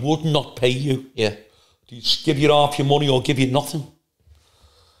well, they would not pay you. Yeah. They'd give you half your money or give you nothing.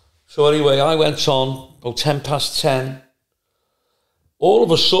 So anyway, I went on about 10 past 10. All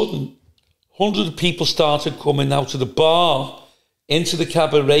of a sudden, hundreds of people started coming out of the bar into the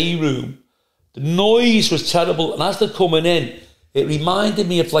cabaret room. The noise was terrible, and as they're coming in, it reminded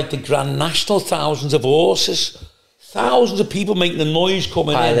me of like the Grand National, thousands of horses, thousands of people making the noise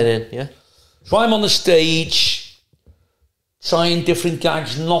coming in. Yeah. So I'm on the stage, trying different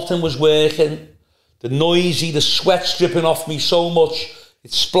gags, nothing was working. The noisy, the sweat's dripping off me so much,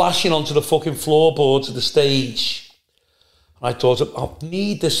 it's splashing onto the fucking floorboards of the stage. And I thought, I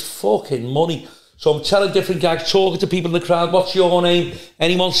need this fucking money. So I'm telling different gags, talking to people in the crowd, what's your name?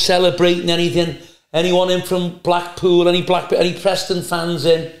 Anyone celebrating anything? Anyone in from Blackpool? Any Preston fans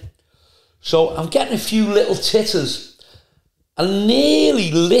in? So I'm getting a few little titters. And nearly,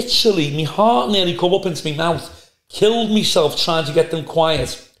 literally, my heart nearly come up into my mouth. Killed myself trying to get them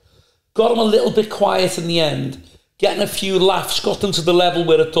quiet. Got them a little bit quiet in the end. Getting a few laughs. Got them to the level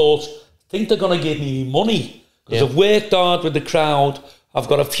where I thought, I think they're going to give me money. Because I've worked hard with the crowd. I've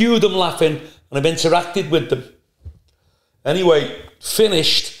got a few of them laughing. And I've interacted with them. Anyway,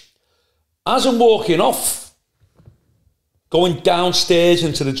 finished. As I'm walking off, going downstairs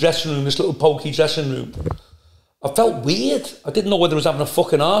into the dressing room, this little pokey dressing room, I felt weird. I didn't know whether I was having a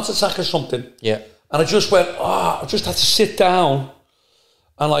fucking heart attack or something. Yeah. And I just went, I just had to sit down.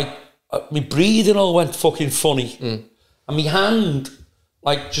 And like, my breathing all went fucking funny. Mm. And my hand,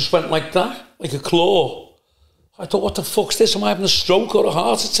 like, just went like that, like a claw. I thought, what the fuck's this? Am I having a stroke or a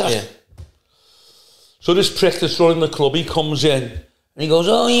heart attack? Yeah. So this prick that's running the club, he comes in. And he goes,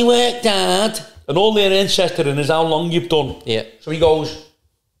 oh, you worked hard. And all they're interested in is how long you've done. Yeah. So he goes,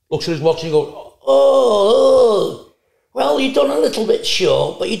 looks at his watch and he goes, oh, well, you've done a little bit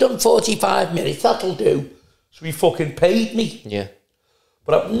short, but you've done 45 minutes, that'll do. So he fucking paid me. Yeah.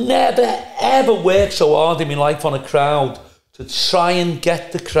 But I've never, ever worked so hard in my life on a crowd to try and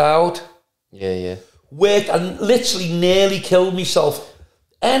get the crowd. Yeah, yeah. Worked and literally nearly killed myself.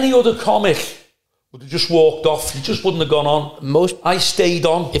 Any other comic would have just walked off. He just wouldn't have gone on. I stayed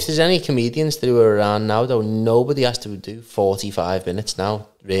on. If there's any comedians that are around now, though, nobody has to do 45 minutes now,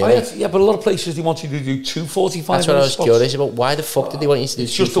 really. Yeah, but a lot of places they want you to do 2 45 minutes. That's what I was curious about. Why the fuck did they want you to do 2 45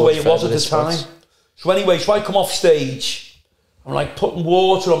 minutes? It's just the way it was at the time. Spots? So anyway, so I come off stage. I'm like putting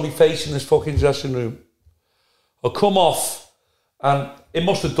water on my face in this fucking dressing room. I come off and it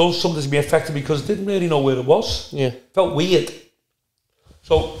must have done something to me, affected me, because I didn't really know where it was. Yeah. Felt weird.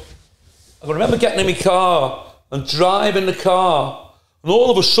 So I remember getting in my car and driving the car, and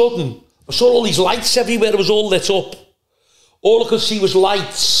all of a sudden, I saw all these lights everywhere. It was all lit up. All I could see was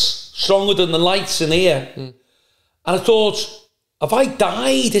lights, stronger than the lights in here. Mm. And I thought, have I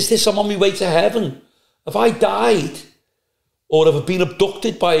died? Is this, I'm on my way to heaven? Have I died? Or have I been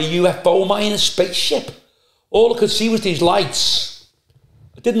abducted by a UFO? Am I in a spaceship? All I could see was these lights.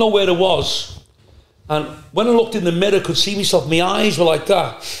 I didn't know where it was. And when I looked in the mirror, I could see myself. My eyes were like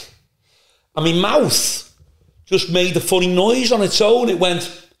that. And my mouth just made a funny noise on its own. It went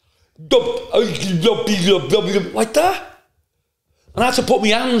like that. And I had to put my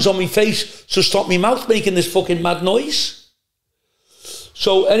hands on my face to stop my mouth making this fucking mad noise.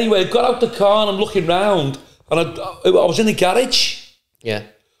 So anyway, I got out the car and I'm looking round. And I was in the garage. Yeah.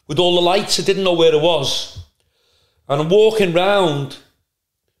 With all the lights. I didn't know where it was. And I'm walking round.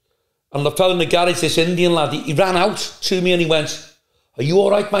 And the fella in the garage, this Indian lad, he ran out to me and he went, "Are you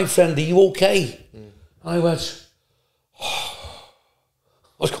all right, my friend? Are you okay?" And I went, oh.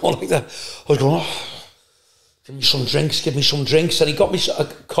 I was going like that. I was going, oh, give me some drinks. And he got me a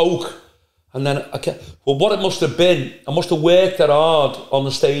Coke. And then, well, what it must have been, I must have worked that hard on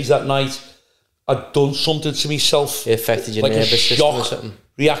the stage that night. I'd done something to myself. It affected your nervous system or something?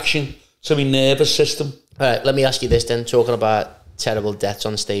 Reaction to my nervous system. All right, let me ask you this then, talking about terrible deaths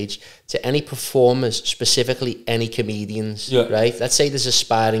on stage. To any performers, specifically any comedians, right? Let's say there's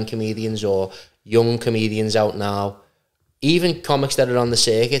aspiring comedians or young comedians out now, even comics that are on the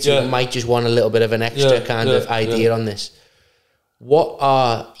circuit who might just want a little bit of an extra kind of idea on this. What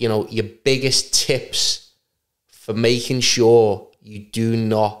are, you know, your biggest tips for making sure you do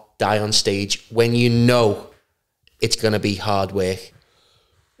not die on stage when you know it's going to be hard work?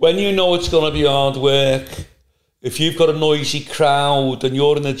 When you know it's going to be hard work, if you've got a noisy crowd and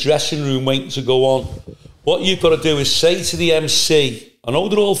you're in the dressing room waiting to go on, what you've got to do is say to the MC, I know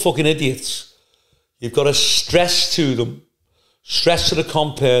they're all fucking idiots, you've got to stress to them, stress to the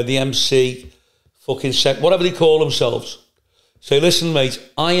compere, the MC, fucking whatever they call themselves. Say, listen, mate,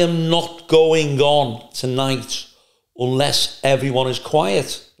 I am not going on tonight unless everyone is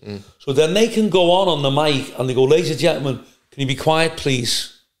quiet. So then they can go on the mic and they go, ladies and gentlemen, can you be quiet,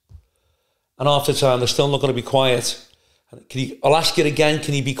 please? And after time, they're still not going to be quiet. I'll ask you again,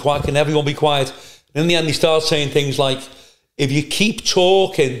 can you be quiet? Can everyone be quiet? And in the end, they start saying things like, if you keep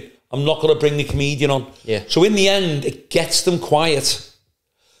talking, I'm not going to bring the comedian on. Yeah. So in the end, it gets them quiet.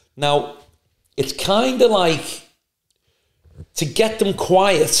 Now, it's kind of like, to get them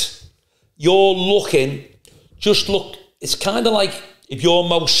quiet, you're looking, it's kind of like if you're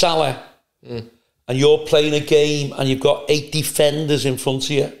Mo Salah and you're playing a game and you've got 8 defenders in front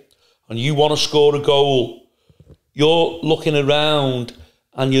of you and you want to score a goal, you're looking around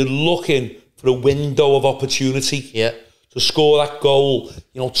and you're looking for a window of opportunity to score that goal.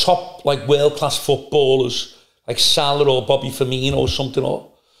 You know, top like world-class footballers like Salah or Bobby Firmino or something,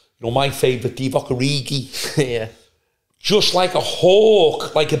 or, you know, my favourite, Divock Origi. Just like a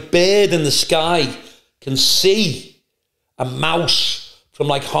hawk, like a bird in the sky, can see a mouse from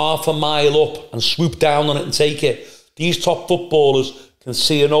like half a mile up and swoop down on it and take it. These top footballers can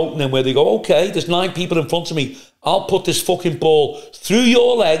see an opening where they go, okay, there's 9 people in front of me. I'll put this fucking ball through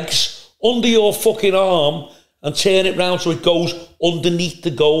your legs, under your fucking arm, and turn it round so it goes underneath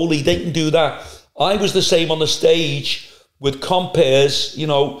the goalie. They can do that. I was the same on the stage with compares, you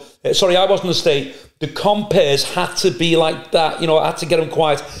know. Sorry, I wasn't on the stage. The compares had to be like that. You know, I had to get them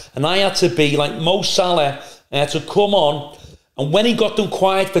quiet. And I had to be like Mo Salah. I had to come on. And when he got them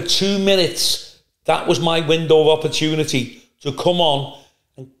quiet for 2 minutes, that was my window of opportunity to come on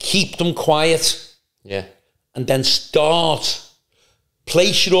and keep them quiet. Yeah. And then start.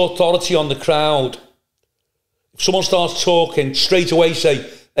 Place your authority on the crowd. If someone starts talking, straight away say,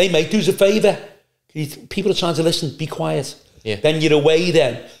 hey, mate, do us a favour. People are trying to listen. Be quiet. Yeah. Then you're away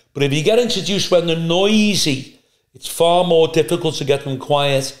then. But if you get introduced when they're noisy, it's far more difficult to get them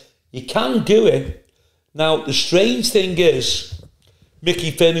quiet. You can do it. Now, the strange thing is,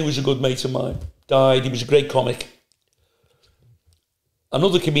 Mickey Finn, who was a good mate of mine, died. He was a great comic.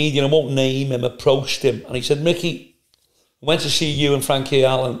 Another comedian, I won't name him, approached him. And he said, Mickey, I went to see you and Frankie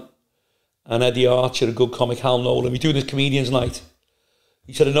Allen and Eddie Archer, a good comic, Hal Nolan. We're doing this comedians night.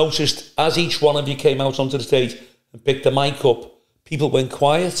 He said, I noticed as each one of you came out onto the stage and picked the mic up, people went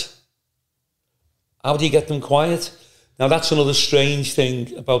quiet. How do you get them quiet? Now, that's another strange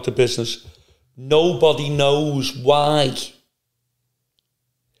thing about the business. Nobody knows why.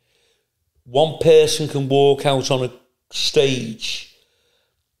 One person can walk out on a stage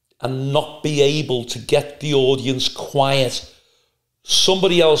and not be able to get the audience quiet.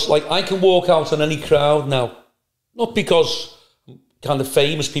 Somebody else, like I can walk out on any crowd now, not because I'm kind of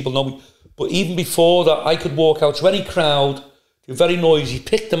famous, people know me, but even before that, I could walk out to any crowd, do very noisy,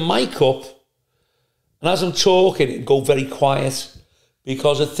 pick the mic up, and as I'm talking, it'd go very quiet.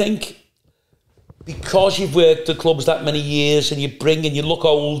 Because I think, because you've worked at clubs that many years and you look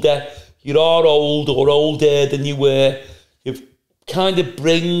older, you are old or older than you were, you kind of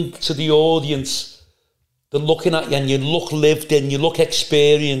bring to the audience, they're looking at you and you look lived in, you look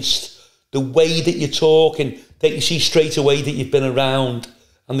experienced, the way that you're talking, they can see straight away that you've been around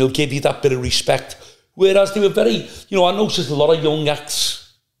and they'll give you that bit of respect. Whereas they were very, you know, I noticed a lot of young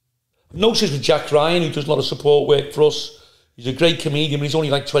acts. I noticed with Jack Ryan, who does a lot of support work for us. He's a great comedian, but he's only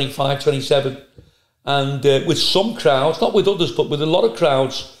like 25, 27. And with some crowds, not with others, but with a lot of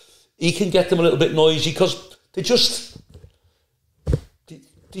crowds, he can get them a little bit noisy because They just,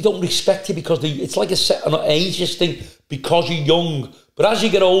 they don't respect you because it's like an ageist thing because you're young. But as you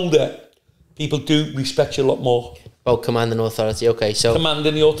get older, people do respect you a lot more. Oh, command and authority. Okay, so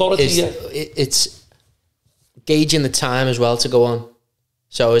commanding the authority. It's gauging the time as well to go on.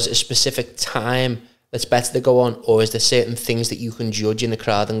 So is it a specific time that's better to go on, or is there certain things that you can judge in the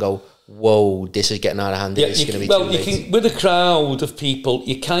crowd and go, whoa, this is getting out of hand, this is going to be too late? With a crowd of people,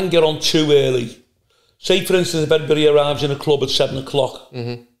 you can get on too early. Say, for instance, if everybody arrives in a club at 7 o'clock,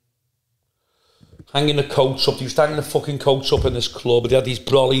 hanging the coats up, they used to hang the fucking coats up in this club, they had these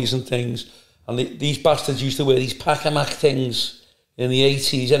brollies and things, and these bastards used to wear these pack-a-mac things in the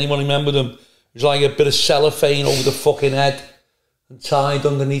 80s. Anyone remember them? It was like a bit of cellophane over the fucking head and tied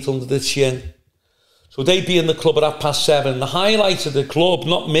underneath under the chin. So they'd be in the club at 7:30. The highlights of the club,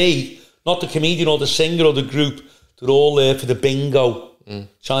 not me, not the comedian or the singer or the group, they're all there for the bingo,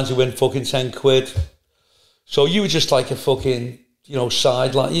 trying to win fucking 10 quid. So you were just like a fucking,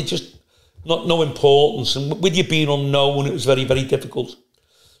 sideline. You just, no importance. And with you being unknown, it was very, very difficult.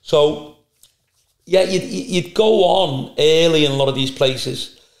 So, yeah, you'd go on early in a lot of these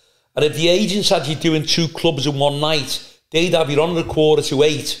places. And if the agents had you doing 2 clubs in one night, they'd have you on at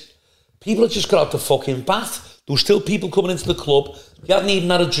 7:45. People had just got out the fucking bath. There were still people coming into the club. They hadn't even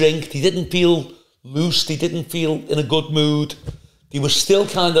had a drink. They didn't feel loose. They didn't feel in a good mood. They were still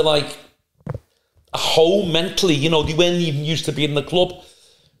kind of like at home mentally. They weren't even used to being in the club.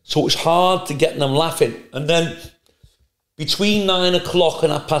 So it was hard to get them laughing. And then between 9 o'clock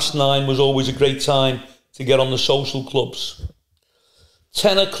and 9:30 was always a great time to get on the social clubs.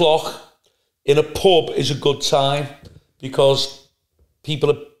 10 o'clock in a pub is a good time because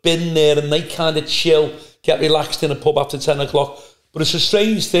people have been there and they kind of chill, get relaxed in a pub after 10 o'clock. But it's a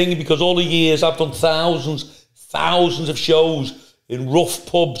strange thing because all the years I've done thousands of shows in rough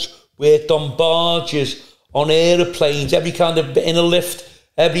pubs, worked on barges, on aeroplanes, every kind of, in a lift,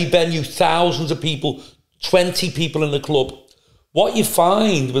 every venue, thousands of people, 20 people in the club. What you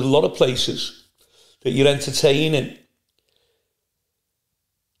find with a lot of places that you're entertaining,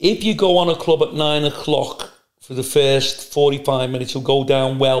 if you go on a club at 9 o'clock for the first 45 minutes, it'll go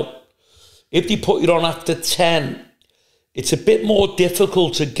down well. If they put you on after 10, it's a bit more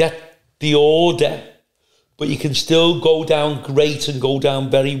difficult to get the order, but you can still go down great and go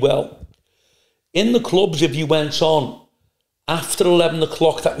down very well. In the clubs, if you went on after 11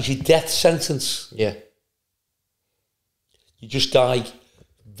 o'clock, that was your death sentence. Yeah. You just die.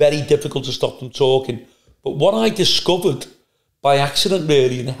 Very difficult to stop them talking. But what I discovered by accident,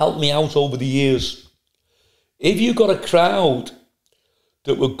 really, and helped me out over the years, if you got a crowd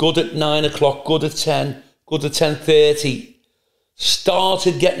that were good at 9 o'clock, good at 10, good at 10:30,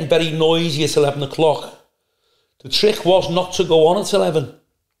 started getting very noisy at 11 o'clock, the trick was not to go on at 11.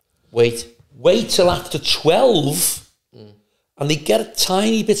 Wait till after 12, and they get a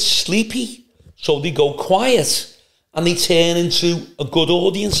tiny bit sleepy, so they go quiet, and they turn into a good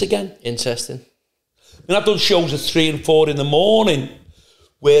audience again. Interesting. And I've done shows at 3 and 4 in the morning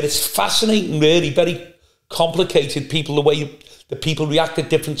where it's fascinating, really, very complicated people, the way the people react at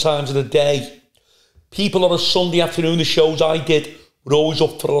different times of the day. People on a Sunday afternoon, the shows I did, were always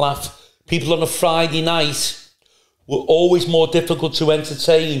up for a laugh. People on a Friday night were always more difficult to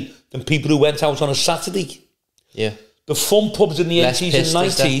entertain than people who went out on a Saturday. Yeah. The fun pubs in the 80s and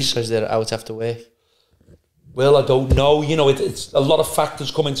 90s... because they're out after work? Well, I don't know. It's a lot of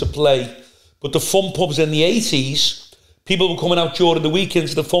factors come into play. But the fun pubs in the 80s, people were coming out during the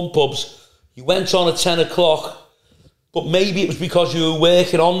weekends to the fun pubs. You went on at 10 o'clock, but maybe it was because you were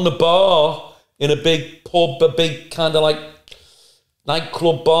working on the bar in a big pub, a big kind of like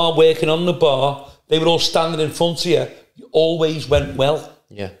nightclub bar, working on the bar. They were all standing in front of you. You always went well.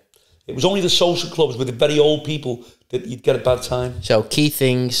 Yeah. It was only the social clubs with the very old people that you'd get a bad time. So key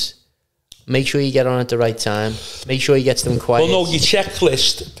things: make sure you get on at the right time. Make sure you get to them quiet. Well, no, your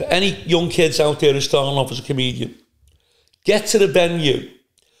checklist for any young kids out there who are starting off as a comedian: get to the venue,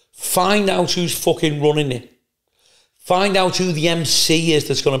 find out who's fucking running it, find out who the MC is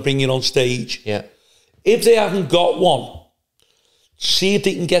that's going to bring you on stage. Yeah. If they haven't got one, see if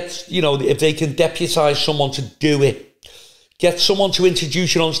they can get, if they can deputise someone to do it. Get someone to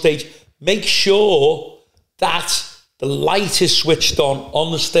introduce you on stage. Make sure that the light is switched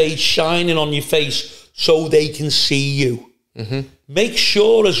on the stage, shining on your face so they can see you. Mm-hmm. Make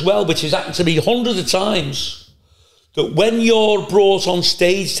sure as well, which has happened to me hundreds of times, that when you're brought on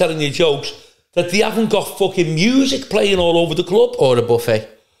stage telling your jokes, that they haven't got fucking music playing all over the club. Or a buffet.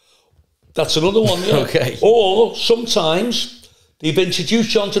 That's another one, yeah. Okay. Or sometimes they've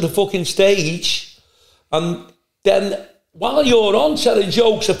introduced you onto the fucking stage, and then while you're on telling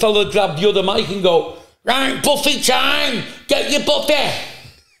jokes, a fella grab the other mic and go, Right, buffet time! Get your buffet!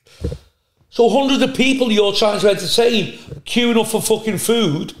 So hundreds of people you're trying to entertain, queuing up for fucking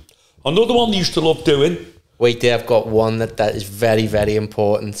food. Another one they used to love doing. Wait there, I've got one that is very, very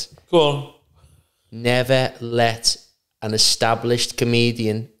important. Go on. Never let an established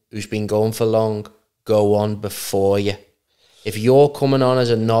comedian who's been going for long go on before you. If you're coming on as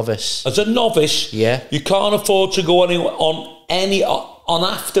a novice, yeah, you can't afford to go on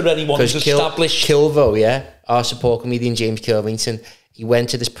after anyone who's established. Kilvo, yeah, our support comedian James Kilvington, he went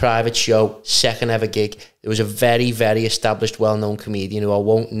to this private show, second ever gig. There was a very, very established, well-known comedian who I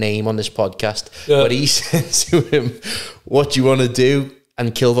won't name on this podcast, but he said to him, "What do you want to do?"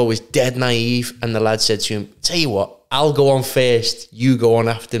 And Kilvo was dead naive, and the lad said to him, "Tell you what, I'll go on first, you go on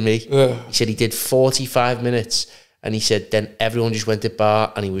after me." He said he did 45 minutes, and he said then everyone just went to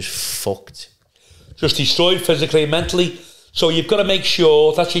bar, and he was fucked. Just destroyed physically and mentally. So you've got to make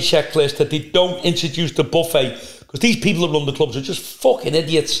sure, that's your checklist, that they don't introduce the buffet, because these people that run the clubs are just fucking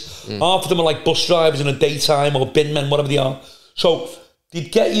idiots. Half of them are like bus drivers in the daytime, or bin men, whatever they are. So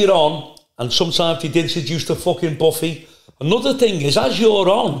they'd get you on, and sometimes they'd introduce the fucking buffet. Another thing is, as you're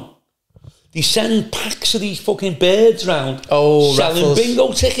on, they send packs of these fucking birds round. Oh, selling raffles.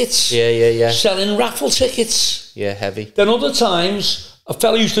 Bingo tickets. Yeah. Selling raffle tickets. Yeah, heavy. Then other times, a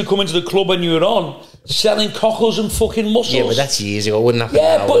fella used to come into the club when you were on, selling cockles and fucking mussels. Yeah, but that's years ago. It wouldn't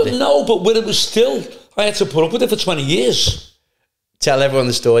happen now, but when it was still, I had to put up with it for 20 years. Tell everyone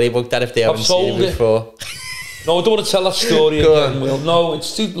the story about that if they haven't seen it before. No, I don't want to tell that story again, Will. No,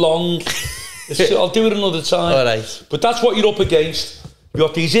 it's too long. I'll do it another time. All right. But that's what you're up against. You've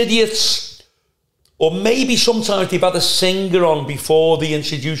got these idiots, or maybe sometimes they've had a singer on before they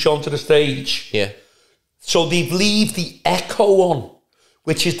introduce you onto the stage. Yeah. So they leave the echo on,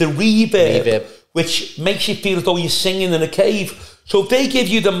 which is the reverb, which makes you feel as though you're singing in a cave. So if they give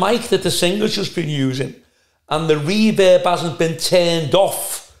you the mic that the singer's just been using, and the reverb hasn't been turned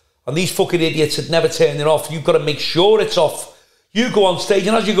off, and these fucking idiots had never turned it off, you've got to make sure it's off. You go on stage,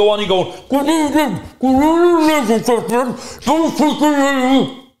 and as you go on, you go,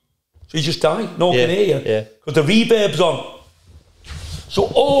 so you just die. No one can hear you. Yeah. Because the reverb's on. So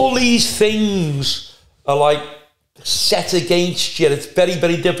all these things are like set against you. It's very,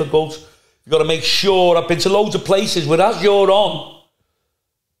 very difficult. You've got to make sure. I've been to loads of places where as you're on,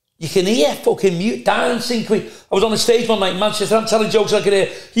 you can hear fucking mute dancing. I was on the stage one night in Manchester, I'm telling jokes, I could hear,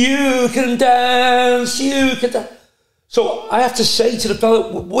 you can dance, you can dance. So I have to say to the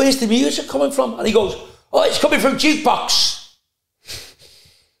fella, where's the music coming from? And he goes, oh, it's coming from jukebox.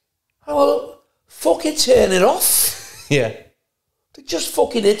 Well, fucking turn it off. Yeah. They're just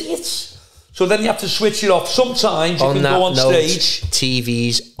fucking idiots. So then you have to switch it off. Sometimes you can go on stage.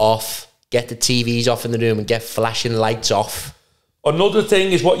 TVs off. Get the TVs off in the room and get flashing lights off. Another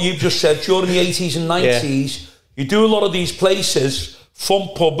thing is what you've just said. During the 80s and 90s, you do a lot of these places, fun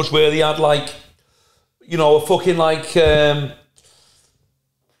pubs where they had like, you know, a fucking like a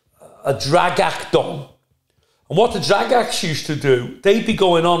drag act on. And what the drag acts used to do, they'd be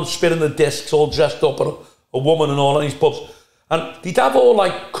going on spinning the discs all dressed up, and a woman and all in these pubs. And they'd have all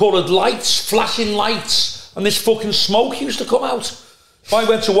like coloured lights, flashing lights, and this fucking smoke used to come out. If I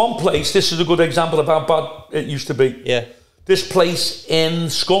went to one place, this is a good example of how bad it used to be. Yeah. This place in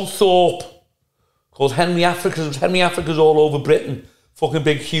Scunthorpe called Henry Africa's. Henry Africa's all over Britain. Fucking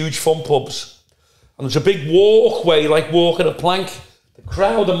big, huge fun pubs. And there's a big walkway, like walking a plank. The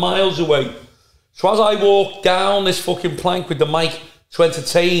crowd are miles away. So as I walk down this fucking plank with the mic to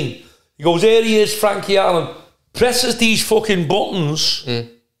entertain, he goes, here he is, Frankie Allen. Presses these fucking buttons.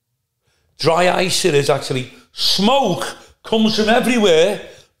 Dry ice it is, actually. Smoke comes from everywhere.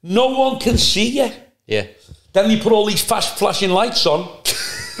 No one can see you. Yeah. Then you put all these fast flashing lights on.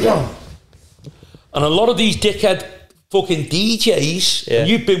 And a lot of these dickhead fucking DJs, and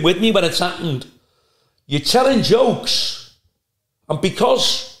you've been with me when it's happened, you're telling jokes, and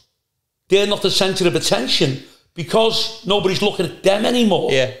because they're not the centre of attention, because nobody's looking at them anymore,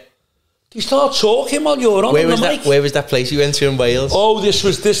 they start talking while you're on the mic. Where was that place you went to in Wales? Oh,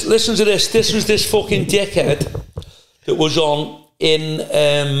 listen to this. This was this fucking dickhead that was on in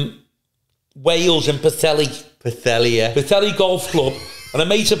Wales, in Pwllheli. Pwllheli, yeah. Pwllheli Golf Club. And a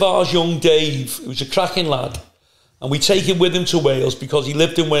mate of ours, young Dave, who's a cracking lad, and we take him with him to Wales because he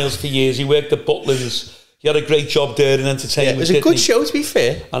lived in Wales for years. He worked at Butlins. He had a great job there in entertainment. It was a good show, to be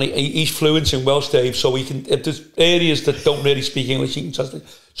fair. And he's fluent in Welsh, Dave, so he can, if there's areas that don't really speak English, he can translate.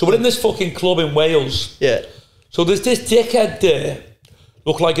 So we're in this fucking club in Wales. Yeah. So there's this dickhead there,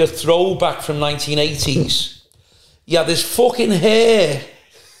 looked like a throwback from 1980s. He had this fucking hair,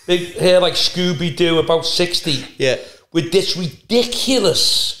 big hair like Scooby-Doo, about 60. Yeah. With this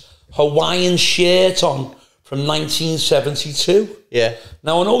ridiculous Hawaiian shirt on from 1972. Yeah.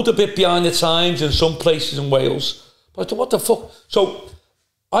 Now, I know the bit behind the times in some places in Wales, but I thought, what the fuck? So,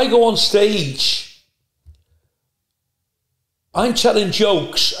 I go on stage, I'm telling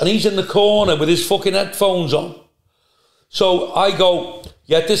jokes, and he's in the corner with his fucking headphones on. So, I go,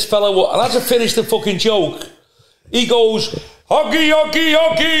 yeah, this fella, and as I finish the fucking joke, he goes, huggy, huggy,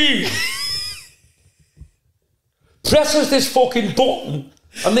 huggy. Presses this fucking button,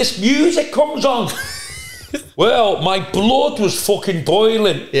 and this music comes on. Well, my blood was fucking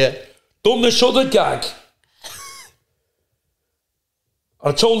boiling. Yeah. Done this other gag.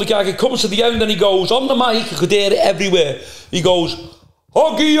 I told the gag, it comes to the end and he goes, on the mic, I could hear it everywhere. He goes,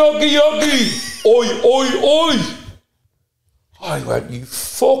 huggy, huggy, huggy. Oi, oi, oi. I went, you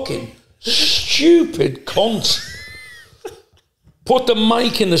fucking stupid cunt. Put the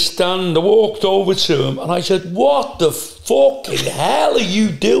mic in the stand, I walked over to him and I said, what the fucking hell are you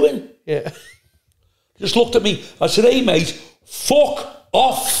doing? Yeah. Just looked at me. I said, hey, mate, fuck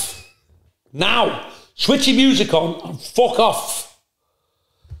off. Now, switch your music on and fuck off.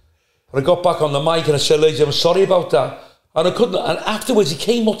 And I got back on the mic and I said, ladies, I'm sorry about that. And I couldn't. And afterwards, he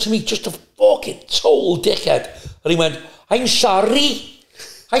came up to me, just a fucking total dickhead. And he went, I'm sorry.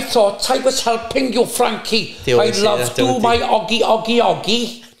 I thought I was helping you, Frankie. I love to my oggy, oggy,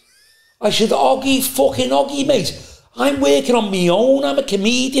 oggy. I said, oggy, fucking oggy, mate. I'm working on my own. I'm a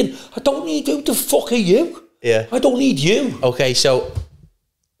comedian. I don't need you. The fuck are you? Yeah. I don't need you. Okay, so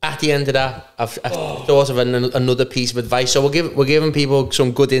at the end of that, I've thought of another piece of advice. So we're giving people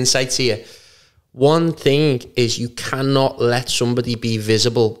some good insights here. One thing is you cannot let somebody be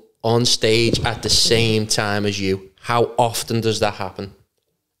visible on stage at the same time as you. How often does that happen?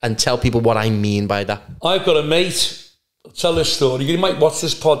 And tell people what I mean by that. I've got a mate. I'll tell this story. You might watch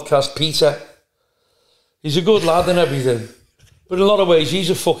this podcast, Peter. He's a good lad and everything. But in a lot of ways,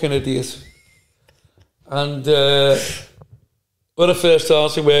 he's a fucking idiot. And when I first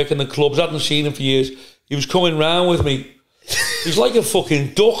started working in the clubs, I hadn't seen him for years. He was coming round with me. He's like a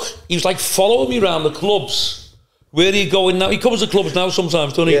fucking duck. He was like following me around the clubs. Where are you going now? He comes to clubs now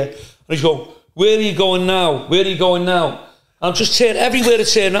sometimes, doesn't he? Yeah. And he's going, where are you going now? Where are you going now? I'm just turning everywhere to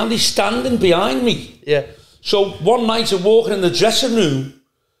turn around. He's standing behind me. Yeah. So one night I'm walking in the dressing room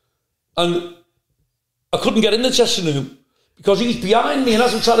and I couldn't get in the dressing room because he's behind me, and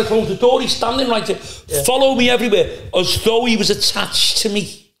as I'm trying to close the door, he's standing right there, follow me everywhere, as though he was attached to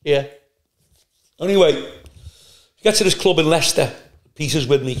me. Yeah. Anyway, get to this club in Leicester. Peter's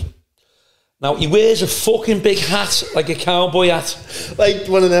with me. Now, he wears a fucking big hat, like a cowboy hat. Like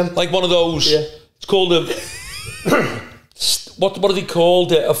one of them. Like one of those. Yeah. It's called a... what are they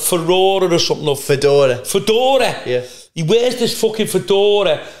called? A fedora or something? Fedora. Fedora. Yeah. He wears this fucking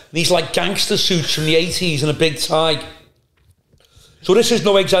fedora, and he's like gangster suits from the 80s and a big tie. So this is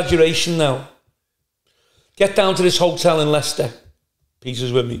no exaggeration now. Get down to this hotel in Leicester.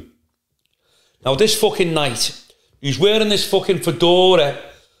 Peter's with me. Now, this fucking night, he's wearing this fucking fedora,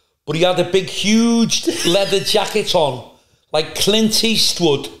 but he had a big, huge leather jacket on, like Clint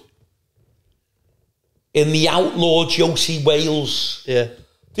Eastwood in The Outlaw Josie Wales. Yeah.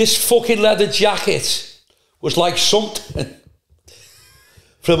 This fucking leather jacket was like something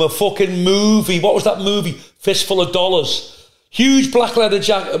from a fucking movie. What was that movie? Fistful of Dollars. Huge black leather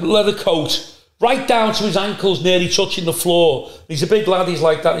jacket, leather coat, right down to his ankles, nearly touching the floor. He's a big lad, he's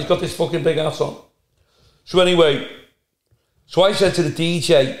like that. He's got this fucking big hat on. So anyway, so I said to the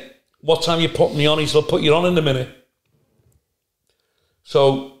DJ, what time you putting me on? He said, I'll put you on in a minute.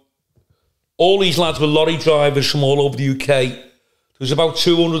 So all these lads were lorry drivers from all over the UK. There was about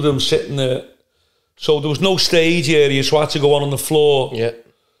 200 of them sitting there. So there was no stage area, so I had to go on the floor. Yeah.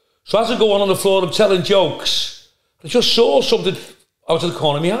 So as I go on the floor, I'm telling jokes. I just saw something out of the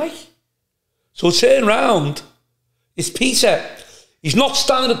corner of my eye. So I turn round. It's Peter. He's not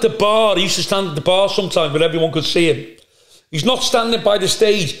standing at the bar. He used to stand at the bar sometimes, but everyone could see him. He's not standing by the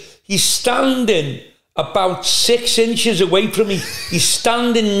stage. He's standing about 6 inches away from me. He's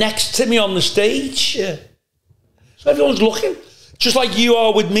standing next to me on the stage. Yeah. So everyone's looking. Just like you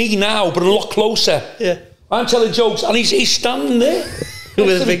are with me now, but a lot closer. Yeah. I'm telling jokes, and he's standing there.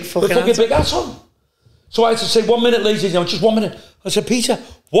 With a big fucking hat on. So I had to say, 1 minute, ladies and gentlemen, just 1 minute. I said, Peter,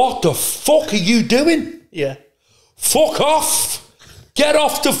 what the fuck are you doing? Yeah. Fuck off. Get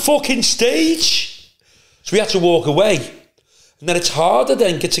off the fucking stage. So we had to walk away. And then it's harder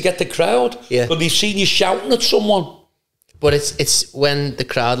then to get the crowd. Yeah. But they've seen you shouting at someone. But it's when the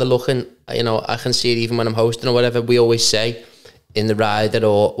crowd are looking, you know, I can see it even when I'm hosting or whatever, we always say in the rider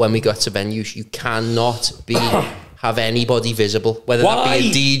or when we got to venues, you cannot be have anybody visible, whether that be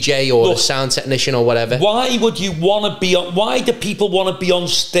a DJ or a sound technician or whatever. Why would you want to be on? Why do people want to be on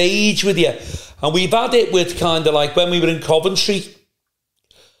stage with you? And we've had it with kind of like when we were in Coventry.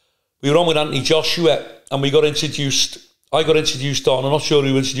 We were on with Anthony Joshua, and we got introduced. I got introduced on. I'm not sure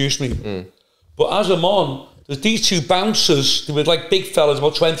who introduced me, but as I'm on, there's these two bouncers. They were like big fellas,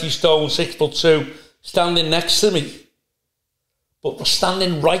 about 20 stone, 6'2", standing next to me. But they're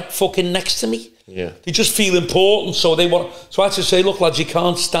standing right fucking next to me. Yeah. They just feel important, so they want. So I had to say, look, lads, you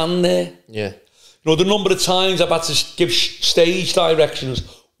can't stand there. Yeah. You know, the number of times I've had to give stage directions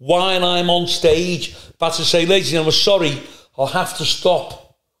while I'm on stage. I've had to say, ladies and gentlemen, sorry, I'll have to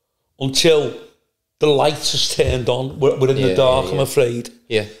stop until the lights is turned on. We're in the dark, I'm afraid.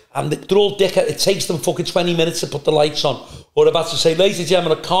 Yeah. And they're all dickhead. It takes them fucking 20 minutes to put the lights on. Or I've had to say, ladies and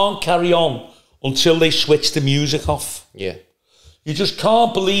gentlemen, I can't carry on until they switch the music off. Yeah. You just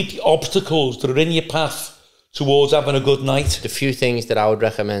can't believe the obstacles that are in your path towards having a good night. The few things that I would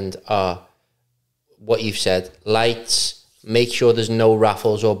recommend are what you've said. Lights, make sure there's no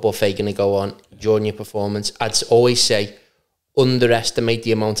raffles or buffet going to go on during your performance. I'd always say underestimate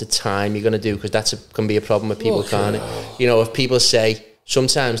the amount of time you're going to do, because that's can be a problem with people, can't it? You know, if people say,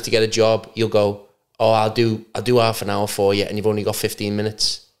 sometimes to get a job, you'll go, oh, I'll do half an hour for you, and you've only got 15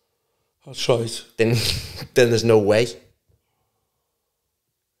 minutes. That's right. Then there's no way.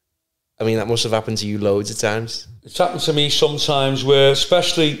 I mean, that must have happened to you loads of times. It's happened to me sometimes where,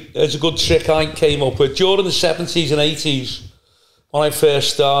 especially, there's a good trick I came up with. During the 70s and 80s, when I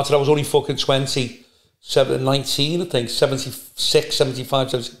first started, I was only fucking 19, I think, 76, 75,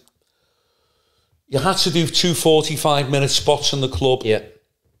 70. You had to do 2 45-minute spots in the club. Yeah.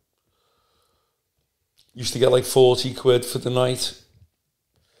 Used to get like 40 quid for the night.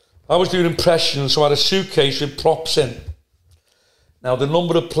 I was doing impressions, so I had a suitcase with props in. Now, the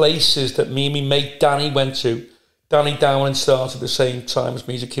number of places that me and my mate Danny went to, Danny Downing started at the same time as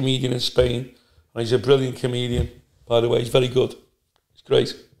me. He's a comedian in Spain, and he's a brilliant comedian, by the way. He's very good. He's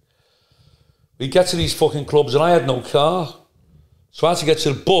great. We get to these fucking clubs, and I had no car. So I had to get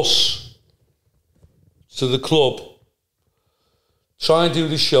to the bus, to the club, try and do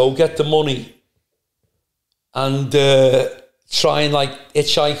the show, get the money, and try and, like,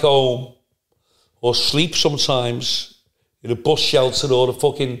 hitchhike home, or sleep sometimes in a bus shelter or a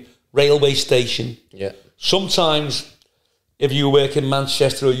fucking railway station. Yeah. Sometimes, if you work in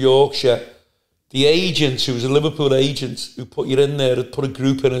Manchester or Yorkshire, the agent, who was a Liverpool agent, who put you in there, had put a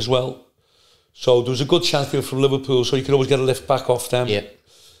group in as well. So there was a good chance they were from Liverpool, so you could always get a lift back off them. Yeah.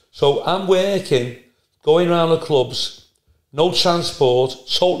 So I'm working, going around the clubs, no transport,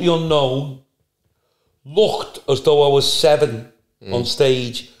 totally unknown, looked as though I was 7 on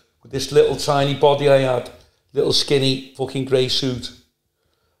stage with this little tiny body I had. Little skinny fucking grey suit,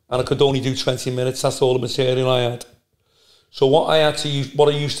 and I could only do 20 minutes. That's all the material I had. So what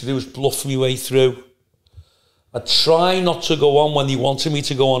I used to do was bluff my way through. I'd try not to go on when they wanted me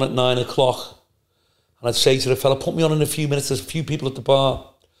to go on at 9 o'clock, and I'd say to the fella, put me on in a few minutes, there's a few people at the bar.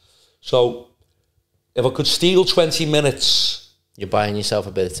 So if I could steal 20 minutes... You're buying yourself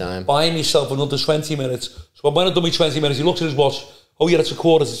a bit of time. Buying myself another 20 minutes. So when I'd done my 20 minutes, he looked at his watch, oh yeah, it's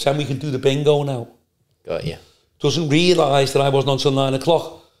 10:15, we can do the bingo now. Got you. Doesn't realise that I wasn't until 9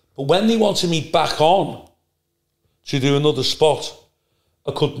 o'clock. But when they wanted me back on to do another spot,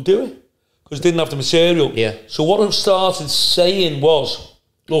 I couldn't do it because I didn't have the material. Yeah. So what I started saying was,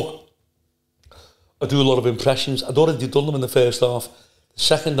 look, I do a lot of impressions. I'd already done them in the first half. The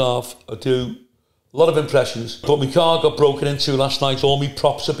second half, I do a lot of impressions. But my car got broken into last night. All my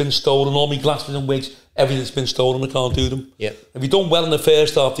props have been stolen. All my glasses and wigs, everything's been stolen. I can't do them. Yeah. If you've done well in the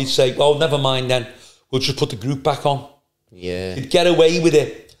first half, they'd say, oh, never mind then. We'll just put the group back on. Yeah. You'd get away with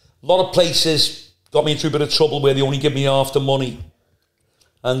it. A lot of places got me into a bit of trouble where they only give me half the money.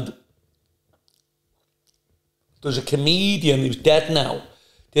 And there's a comedian who's dead now.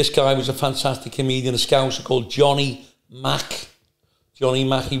 This guy was a fantastic comedian, a Scouser called Johnny Mack. Johnny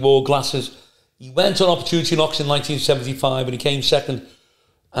Mack, he wore glasses. He went on Opportunity Knocks in 1975 and he came second.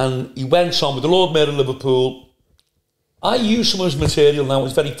 And he went on with the Lord Mayor of Liverpool. I use some of his material now,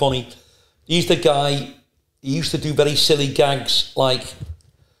 it's very funny. He's the guy, he used to do very silly gags like,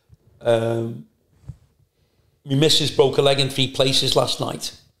 my missus broke a leg in 3 places last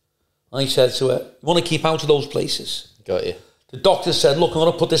night. I said to her, you want to keep out of those places? Got you. The doctor said, look, I'm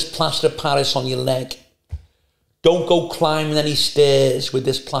going to put this plaster of Paris on your leg. Don't go climbing any stairs with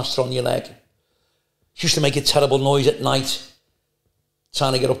this plaster on your leg. She used to make a terrible noise at night,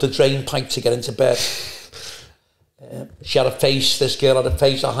 trying to get up the drain pipe to get into bed. She had a face, this girl had a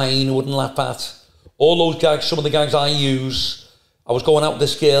face a hyena wouldn't laugh at. All those gags, some of the gags I use. I was going out with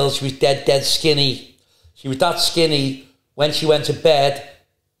this girl, she was dead skinny. She was that skinny. When she went to bed,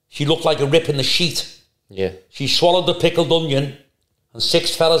 she looked like a rip in the sheet. Yeah. She swallowed the pickled onion, and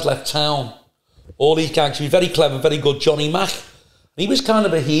 6 fellas left town. All these gags. She was very clever, very good. Johnny Mac. He was kind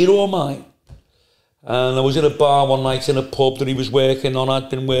of a hero of mine. And I was in a bar one night in a pub that he was working on. I'd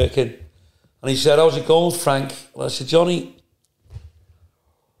been working. And he said, how's it going, Frank? Well, I said, Johnny,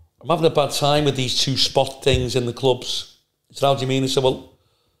 I'm having a bad time with these 2 spot things in the clubs. He said, how do you mean? I said, well,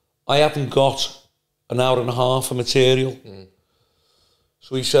 I haven't got an hour and a half of material.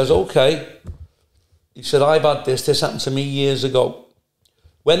 So he says, okay. He said, I've had this happened to me years ago.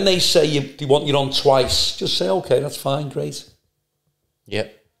 When they say they want you on twice, just say, okay, that's fine, great.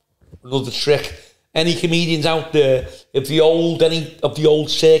 Yep. Another trick. Any comedians out there, if any of the old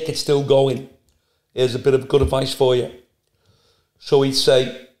circuit's still going, here's a bit of good advice for you. So he'd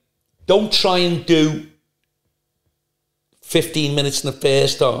say, don't try and do 15 minutes in the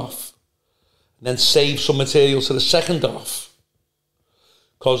first half and then save some material to the second half.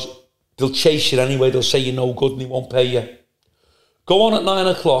 Because they'll chase you anyway. They'll say you're no good and they won't pay you. Go on at 9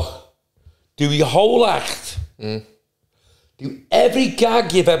 o'clock. Do your whole act. Do every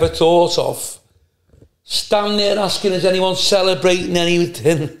gag you've ever thought of. Stand there asking, is anyone celebrating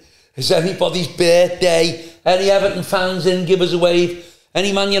anything? Is anybody's birthday? Any Everton fans in? Give us a wave.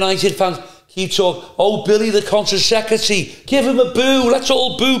 Any Man United fans? Keep talking. Oh, Billy, the concert secretary. Give him a boo. Let's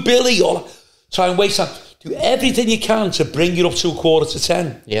all boo Billy. Or try and waste time. Do everything you can to bring it up to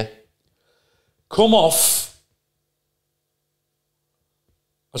 9:45. Yeah. Come off.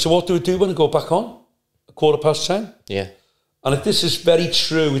 I said, what do we do when I go back on? 10:15? Yeah. And if this is very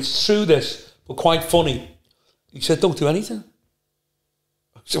true, it's true this, but quite funny. He said, don't do anything.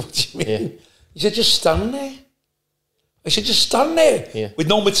 I said, what do you mean? Yeah. He said, just stand there. I said, just stand there with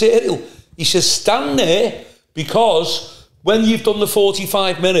no material. He says, stand there because when you've done the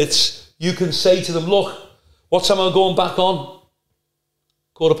 45 minutes, you can say to them, look, what time am I going back on?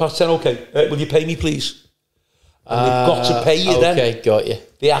 10:15, okay. Will you pay me, please? And they've got to pay you then. Okay, got you.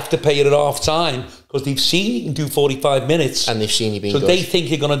 They have to pay you at half time because they've seen you can do 45 minutes. And they've seen you being good. So they think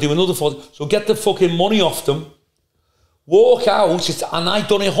you're going to do another 40. So get the fucking money off them. Walk out. And I've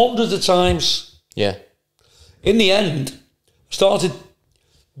done it hundreds of times. Yeah. In the end, I started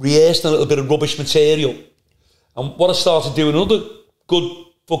rehearsing a little bit of rubbish material. And what I started doing, another good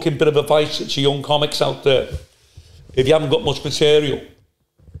fucking bit of advice to young comics out there, if you haven't got much material,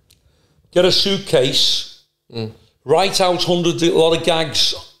 get a suitcase, write out a lot of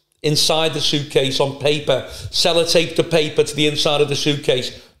gags inside the suitcase on paper, sellotape the paper to the inside of the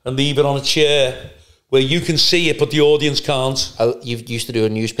suitcase and leave it on a chair where you can see it but the audience can't. You used to do a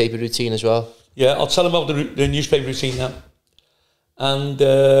newspaper routine as well? Yeah, I'll tell them about the newspaper routine now. And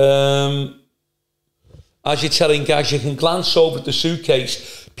as you're telling gags, you can glance over at the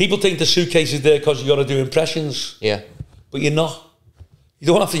suitcase. People think the suitcase is there because you've got to do impressions. Yeah. But you're not. You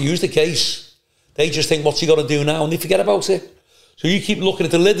don't have to use the case. They just think, what's he got to do now? And they forget about it. So you keep looking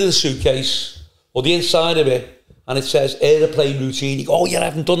at the lid of the suitcase or the inside of it and it says aeroplane routine. You go, oh yeah, I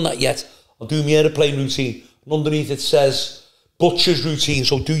haven't done that yet. I'll do my aeroplane routine. And underneath it says butcher's routine.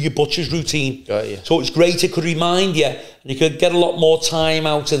 So do your butcher's routine. Got you. So it's great. It could remind you and you could get a lot more time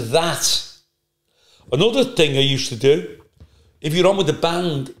out of that. Another thing I used to do, if you're on with the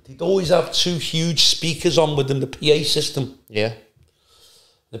band, they'd always have 2 huge speakers on with them, the PA system. Yeah.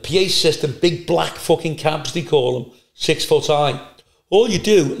 The PA system, big black fucking cabs, they call them, 6 foot high. All you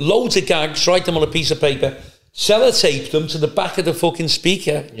do, loads of gags, write them on a piece of paper, sellotape them to the back of the fucking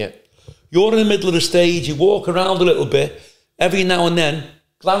speaker. Yeah. You're in the middle of the stage, you walk around a little bit, every now and then,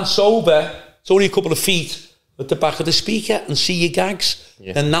 glance over, it's only a couple of feet, at the back of the speaker and see your gags.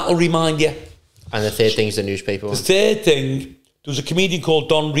 Yeah. And that'll remind you. And the third thing is the newspaper one. The third thing, there was a comedian called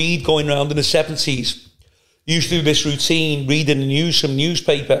Don Reed going around in the 70s. He used to do this routine, reading the news, some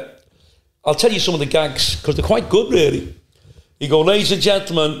newspaper. I'll tell you some of the gags, because they're quite good, really. You go, ladies and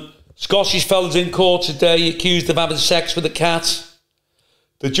gentlemen, Scottish fella's in court today accused of having sex with a cat.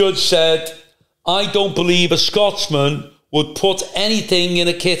 The judge said, I don't believe a Scotsman would put anything in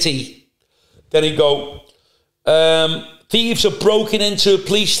a kitty. Then he'd go, thieves have broken into a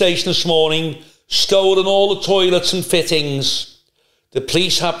police station this morning, stolen all the toilets and fittings. The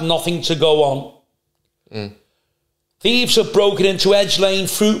police have nothing to go on. Thieves have broken into Edge Lane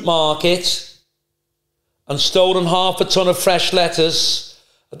Fruit Market and stolen 1/2 ton of fresh lettuce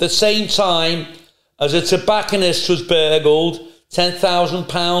at the same time as a tobacconist was burgled.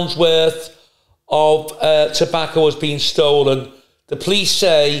 £10,000 worth of tobacco has been stolen. The police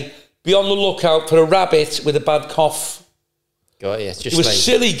say, be on the lookout for a rabbit with a bad cough. Got it. Just it was like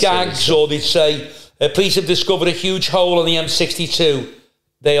silly gags, or they'd say, police have discovered a huge hole on the M62.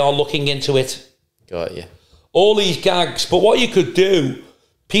 They are looking into it. Got you. All these gags. But what you could do,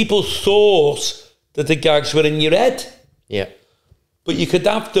 people thought that the gags were in your head. Yeah. But you could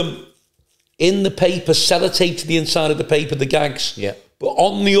have them in the paper, sellotape to the inside of the paper, the gags. Yeah. But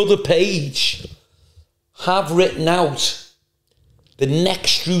on the other page, have written out the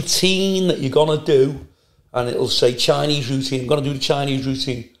next routine that you're going to do. And it'll say Chinese routine. I'm going to do the Chinese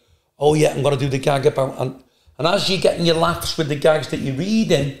routine. Oh, yeah, I'm going to do the gag about... And as you're getting your laughs with the gags that you're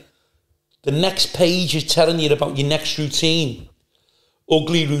reading, the next page is telling you about your next routine.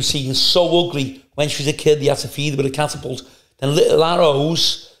 Ugly routine, so ugly. When she was a kid, you had to feed her with a catapult. Then little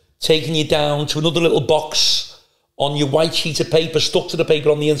arrows taking you down to another little box on your white sheet of paper, stuck to the paper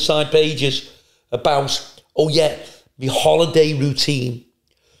on the inside pages, about, oh yeah, my holiday routine.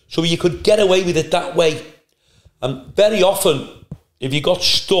 So you could get away with it that way. And very often, if you got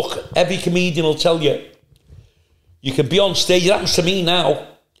stuck, every comedian will tell you, you can be on stage. It happens to me now.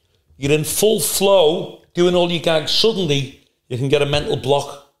 You're in full flow, doing all your gags. Suddenly, you can get a mental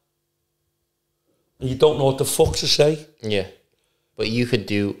block. And you don't know what the fuck to say. Yeah. But you could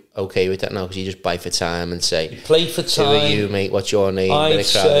do okay with that now because you just buy for time and say... You play for time. Who are you, mate? What's your name? I'd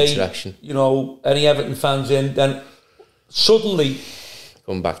say, interaction. You know, any Everton fans in, then suddenly...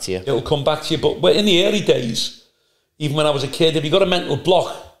 Come back to you. It'll come back to you. But in the early days, even when I was a kid, if you got a mental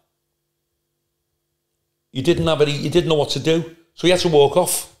block, you didn't have any, you didn't know what to do. So you had to walk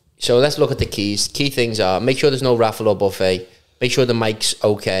off. So let's look at the keys. Key things are, make sure there's no raffle or buffet. Make sure the mic's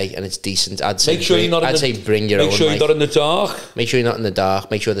okay and it's decent. I'd say bring your own mic. Make sure you're not in the dark. Make sure you're not in the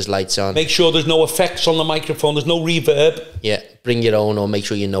dark. Make sure there's lights on. Make sure there's no effects on the microphone. There's no reverb. Yeah, bring your own, or make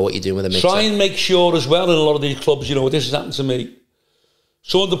sure you know what you're doing with the mixer. Try and make sure as well in a lot of these clubs, you know, this has happened to me.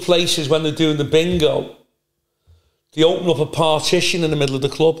 Some of the places when they're doing the bingo, they open up a partition in the middle of the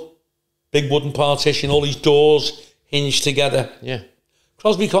club. Big wooden partition, all these doors hinged together. Yeah.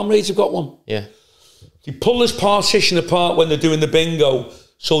 Crosby Comrades have got one. Yeah. They pull this partition apart when they're doing the bingo,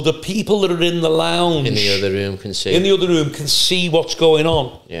 so the people that are in the lounge... in the other room can see. In the other room can see what's going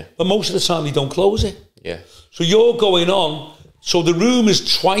on. Yeah. But most of the time they don't close it. Yeah. So you're going on, so the room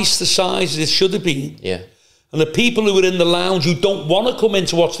is twice the size as it should have been. Yeah. And the people who are in the lounge who don't want to come in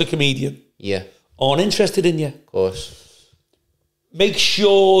to watch the comedian... yeah. aren't interested in you. Of course. Make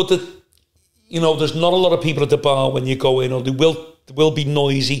sure that, you know, there's not a lot of people at the bar when you go in, or they will be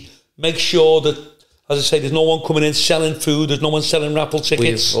noisy. Make sure that, as I say, there's no one coming in selling food, there's no one selling raffle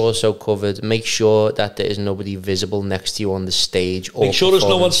tickets. We've also covered, make sure that there is nobody visible next to you on the stage. Make sure there's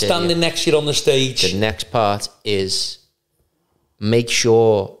no one standing next to you on the stage. The next part is make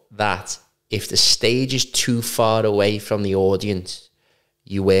sure that if the stage is too far away from the audience,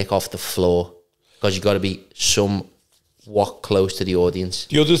 you work off the floor, because you've got to be somewhat close to the audience.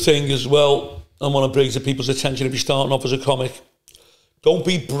 The other thing as well, I want to bring to people's attention, if you're starting off as a comic, don't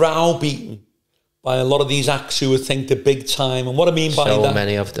be browbeaten by a lot of these acts who think they're big time. And what I mean by that... so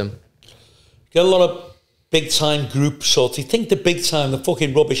many of them. Get a lot of big time groups, or they think they're big time, they're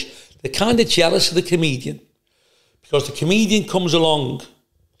fucking rubbish. They're kind of jealous of the comedian, because the comedian comes along,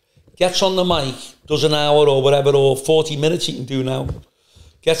 gets on the mic, does an hour or whatever, or 40 minutes he can do now,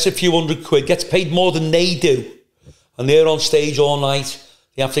 gets a few £100, gets paid more than they do, and they're on stage all night.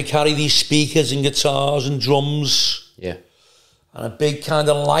 They have to carry these speakers and guitars and drums. Yeah. And a big kind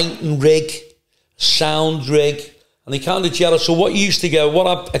of lighting rig, sound rig, and they're kind of jealous. So what you used to get, what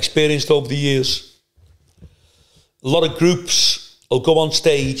I've experienced over the years, a lot of groups will go on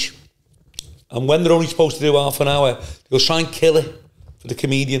stage, and when they're only supposed to do half an hour, they'll try and kill it for the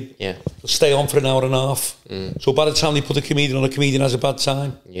comedian. Yeah. They'll stay on for an hour and a half. So by the time they put the comedian on, the comedian has a bad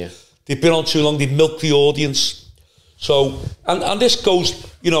time. Yeah. They've been on too long, they've milked the audience. So, and this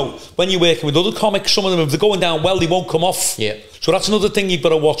goes, you know, when you're working with other comics, some of them, if they're going down well, they won't come off. Yeah. So that's another thing you've got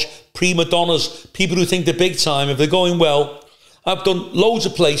to watch. Prima donnas, people who think they're big time, if they're going well. I've done loads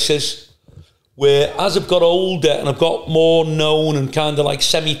of places where, as I've got older and I've got more known and kind of like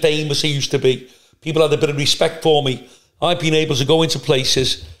semi-famous I used to be, people had a bit of respect for me. I've been able to go into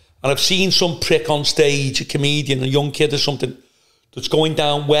places and I've seen some prick on stage, a comedian, a young kid or something, that's going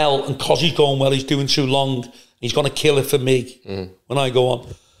down well, and because he's going well, he's doing too long, he's going to kill it for me when I go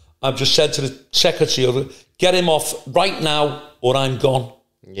on. I've just said to the secretary, get him off right now or I'm gone.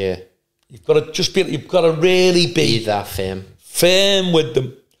 Yeah. You've got to just be, you've got to really be that firm. Firm with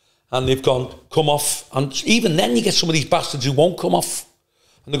them. And they've gone, come off. And even then you get some of these bastards who won't come off.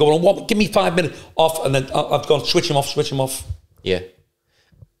 And they're going, what? Give me 5 minutes off. And then I've gone, switch him off. Yeah.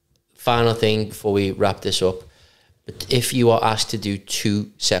 Final thing before we wrap this up. But if you are asked to do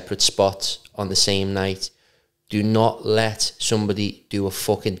 2 separate spots on the same night, do not let somebody do a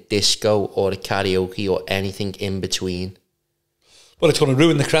fucking disco or a karaoke or anything in between. But it's going to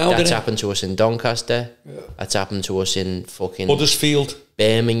ruin the crowd. That's happened to us in Doncaster. Yeah. That's happened to us in fucking Huddersfield,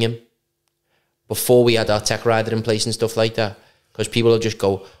 Birmingham. Before we had our tech rider in place and stuff like that, because people will just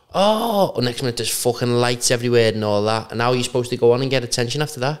go, oh, and next minute there's fucking lights everywhere and all that, and now you're supposed to go on and get attention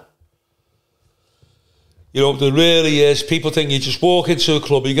after that. You know, there really is. People think you just walk into a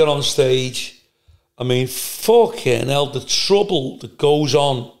club, you get on stage. I mean, fucking hell, the trouble that goes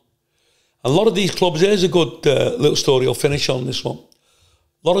on. A lot of these clubs, there's a good little story, I'll finish on this one.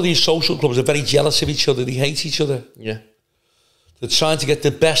 A lot of these social clubs are very jealous of each other. They hate each other. Yeah. They're trying to get the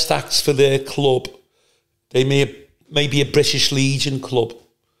best acts for their club. They may be a British Legion club.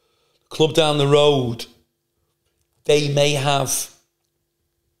 The club down the road, they may have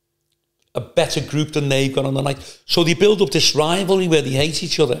a better group than they've got on the night. So they build up this rivalry where they hate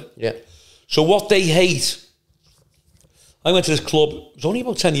each other. Yeah. So what they hate... I went to this club, it was only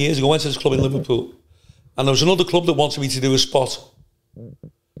about 10 years ago, I went to this club in Liverpool, and there was another club that wanted me to do a spot,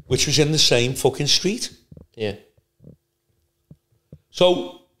 which was in the same fucking street. Yeah.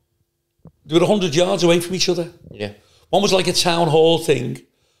 So, they were 100 yards away from each other. Yeah. One was like a town hall thing,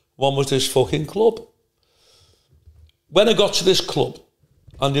 one was this fucking club. When I got to this club,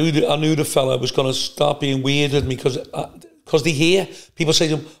 I knew the fella was going to start being weird with me, because they hear, people say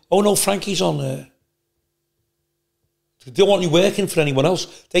to him, oh no, Frankie's on there. They don't want you working for anyone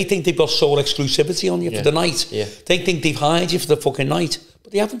else. They think they've got sole exclusivity on you for the night. Yeah. They think they've hired you for the fucking night,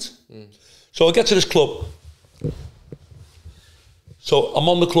 but they haven't. So I get to this club. So I'm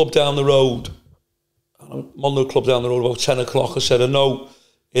on the club down the road. I'm on the club down the road about 10 o'clock. I said, I know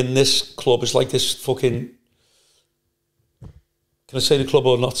in this club, it's like this fucking... Can I say the club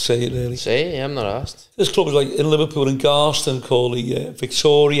or not say it really? Say it, yeah, I'm not asked. This club is like in Liverpool in Garston called the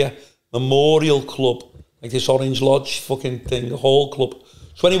Victoria Memorial Club. Like this Orange Lodge fucking thing, the Hall Club.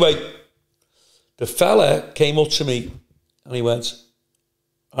 So anyway, the fella came up to me and he went,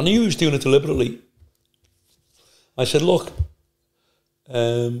 I knew he was doing it deliberately. I said, look,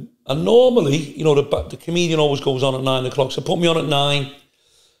 and normally, you know, the comedian always goes on at 9 o'clock, so put me on at 9,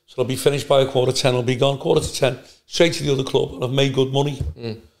 so I'll be finished by 9:45, I'll be gone 9:45, straight to the other club, and I've made good money.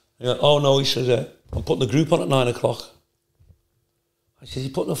 He went, oh no, he says, I'm putting the group on at 9 o'clock. I said,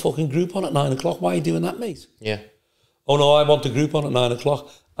 you're putting a fucking group on at 9 o'clock? Why are you doing that, mate? Yeah. Oh no, I want the group on at 9 o'clock.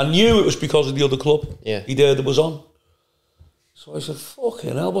 I knew it was because of the other club. Yeah. He'd heard it was on. So I said,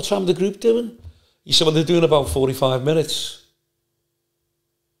 fucking hell, what time the group doing? He said, well, they're doing about 45 minutes.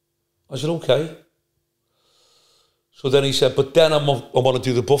 I said, okay. So then he said, but then I want to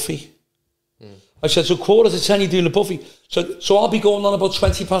do the buffy. I said, so 9:45 you're doing the buffy. So I'll be going on about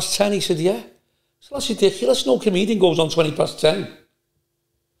 10:20. He said, yeah. So that's ridiculous. No comedian goes on 10:20.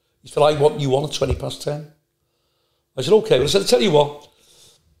 He said, I want you on at 10:20. I said, okay. Well, I said, I'll tell you what.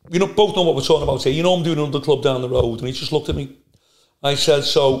 We both know what we're talking about here. You know I'm doing another club down the road. And he just looked at me. I said,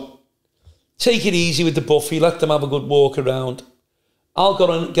 so take it easy with the buffy. Let them have a good walk around. I'll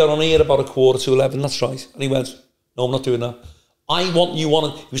get on here about 11:15. That's right. And he went, no, I'm not doing that. I want you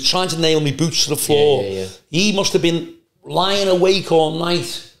on. He was trying to nail me boots to the floor. Yeah. He must have been lying awake all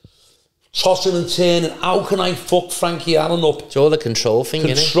night, tossing and turning. How can I fuck Frankie Allen up? It's all the control thing,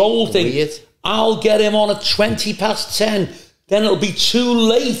 Control thing. Weird. I'll get him on at 10:20. Then it'll be too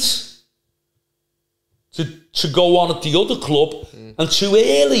late to go on at the other club and too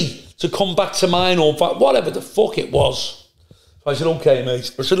early to come back to mine or whatever the fuck it was. So I said, okay,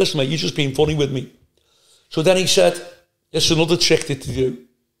 mate. I said, listen, mate, you're just being funny with me. So then he said, there's another trick that to do.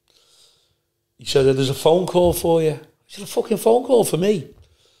 He said, there's a phone call for you. I said, a fucking phone call for me?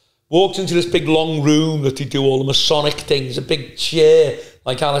 Walked into this big long room that they do all the Masonic things, a big chair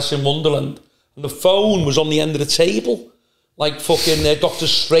like Alice in Wonderland. And the phone was on the end of the table, like fucking Dr.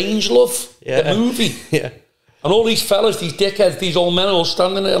 Strangelove, the movie. Yeah. And all these fellas, these dickheads, these old men all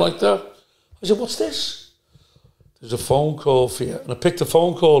standing there like that. I said, what's this? There's a phone call for you. And I picked the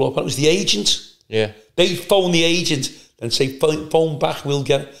phone call up and it was the agent. Yeah. They phone the agent and say, phone back, we'll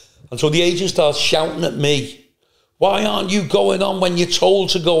get it. And so the agent starts shouting at me, why aren't you going on when you're told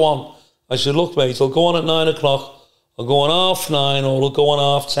to go on? I said, look, mate, I'll go on at 9 o'clock, I'll go on 9:30, or I'll go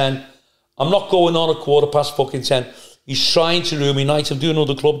on 10:30. I'm not going on at 10:15. He's trying to ruin me night. I'm doing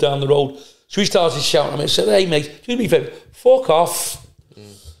another club down the road. So he started shouting at me. I said, hey, mate, do me a favour, fuck off.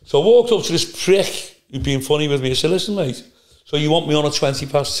 So I walked up to this prick who'd been funny with me. I said, listen, mate, so you want me on at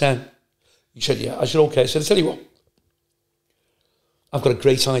 10:20? He said, yeah. I said, okay. I said, I'll tell you what. I've got a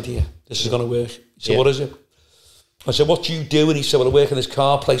great idea. This is going to work. He said, what is it? I said, what do you do? And he said, well, I work in this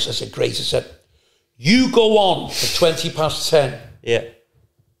car place. I said, great. I said, you go on at 10:20. Yeah.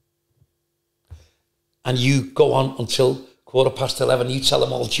 And you go on until 11:15. You tell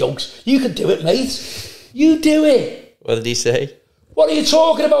them all jokes. You can do it, mate. You do it. What did he say? what are you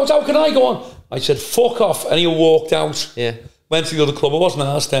talking about? How can I go on? I said, fuck off. And he walked out. Yeah. Went to the other club. I wasn't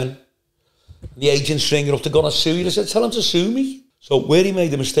asked then. The agent's ringing up, they're going to sue you. I said, tell him to sue me. So where he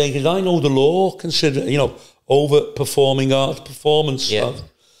made the mistake is, I know the law, consider, you know, over-performing art, performance. Yeah. Art.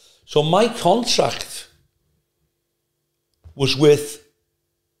 So my contract was with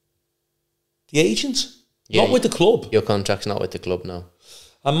the agent, not with the club. Your contract's not with the club, no.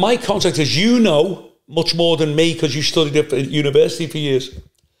 And my contract, as you know, much more than me, because you studied at university for years,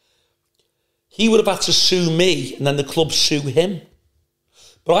 he would have had to sue me and then the club sue him.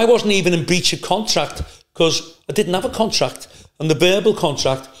 But I wasn't even in breach of contract because I didn't have a contract. And the verbal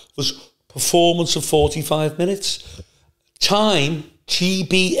contract was performance of 45 minutes. Time,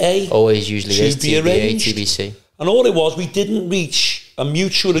 TBA. Always usually is TBA, TBC. And all it was, we didn't reach a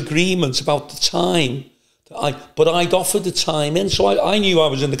mutual agreement about the time. But I'd offered the time in, so I knew I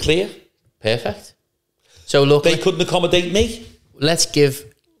was in the clear. Perfect. So look, they couldn't accommodate me. Let's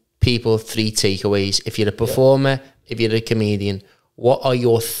give people 3 takeaways. If you're a performer, if you're a comedian, what are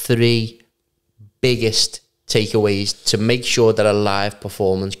your 3 biggest takeaways to make sure that a live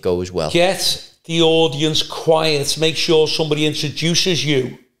performance goes well? Get the audience quiet. Make sure somebody introduces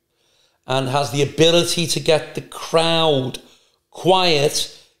you and has the ability to get the crowd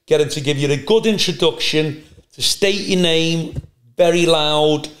quiet, get them to give you a good introduction, to state your name very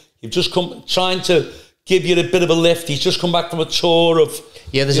loud. You've just come trying to give you a bit of a lift. He's just come back from a tour of,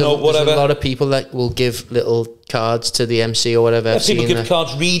 there's a lot of people that will give little cards to the MC or whatever. Yeah, people give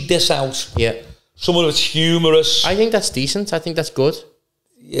cards, read this out. Yeah. Some of it's humorous. I think that's decent. I think that's good.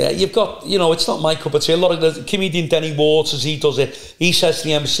 Yeah, you've got, it's not my cup of tea. A lot of the comedian Denny Waters, he does it. He says to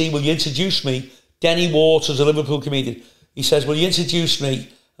the MC, will you introduce me? Denny Waters, a Liverpool comedian. He says, will you introduce me?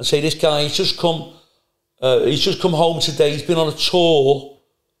 And say, this guy, he's just come home today. He's been on a tour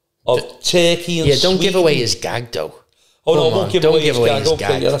of Turkey and Sweden. Don't give away his gag, though. Oh, no, I won't give away his gag.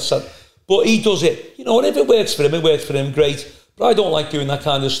 Okay, yeah, that's sad. But he does it. And if it works for him, it works for him, great. But I don't like doing that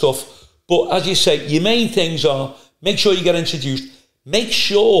kind of stuff. But as you say, your main things are, make sure you get introduced. Make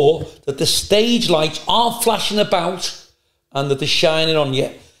sure that the stage lights aren't flashing about and that they're shining on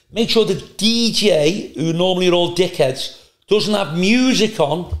you. Make sure the DJ, who normally are all dickheads, doesn't have music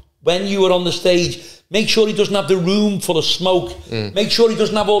on when you are on the stage. Make sure he doesn't have the room full of smoke. Make sure he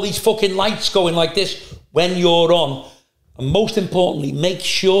doesn't have all these fucking lights going like this when you're on. And most importantly, make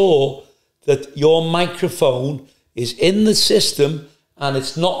sure that your microphone is in the system and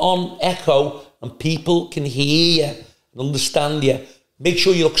it's not on echo and people can hear you and understand you. Make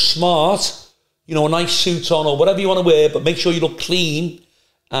sure you look smart, a nice suit on or whatever you want to wear, but make sure you look clean,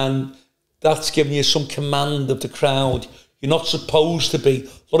 and that's giving you some command of the crowd. You're not supposed to be.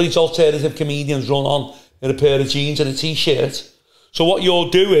 A lot of these alternative comedians run on in a pair of jeans and a t-shirt. So what you're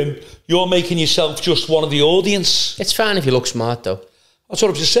doing, you're making yourself just one of the audience. It's fine if you look smart, though. That's what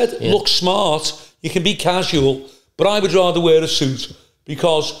I've just said. Yeah. Look smart. You can be casual, but I would rather wear a suit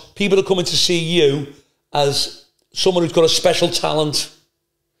because people are coming to see you as someone who's got a special talent.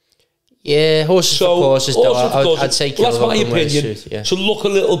 Yeah, horses for courses, though. I'd say that's my opinion. Suit, to look a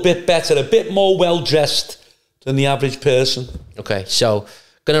little bit better, a bit more well-dressed than the average person. Okay, so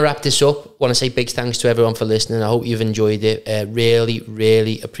going to wrap this up. Want to say big thanks to everyone for listening. I hope you've enjoyed it. Really,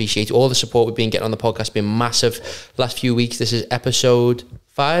 really appreciate all the support we've been getting on the podcast. It's been massive last few weeks. This is episode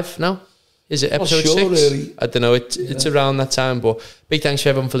 5 now. Is it episode 6? Really. I don't know. It's around that time. But big thanks for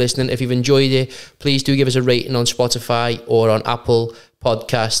everyone for listening. If you've enjoyed it, please do give us a rating on Spotify or on Apple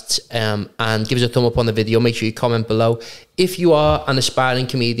Podcasts, and give us a thumb up on the video. Make sure you comment below. If you are an aspiring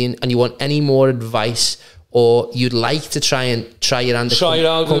comedian and you want any more advice, or you'd like to try your hand at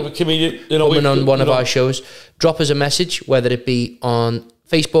a comedian, coming on one of our shows, drop us a message, whether it be on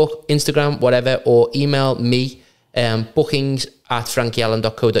Facebook, Instagram, whatever, or email me,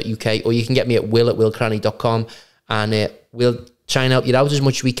 bookings@frankieallen.co.uk, or you can get me at will@willcranny.com, and we'll try and help you out as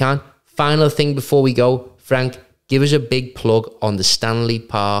much as we can. Final thing before we go, Frank, give us a big plug on the Stanley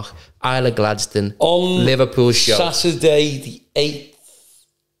Park, Isle of Gladstone, on Liverpool show. Saturday, the 8th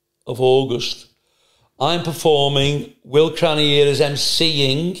of August. I'm performing. Will Cranny here is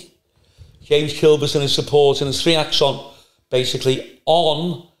emceeing. James Kilberson is supporting. There's 3 acts on, basically,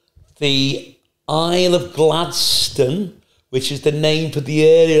 on the Isle of Gladstone, which is the name for the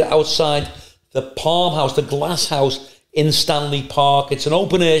area outside the Palm House, the Glass House in Stanley Park. It's an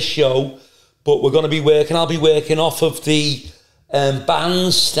open-air show, but we're going to be working. I'll be working off of the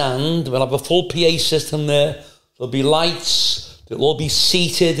bandstand. We'll have a full PA system there. There'll be lights. They'll all be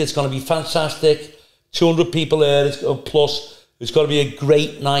seated. It's going to be fantastic. 200 people there, plus. It's going to be a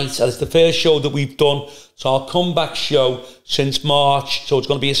great night. And it's the first show that we've done. It's our comeback show since March. So it's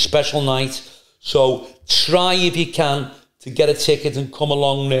going to be a special night. So try, if you can, to get a ticket and come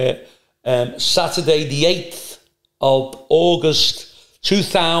along there. Saturday the 8th of August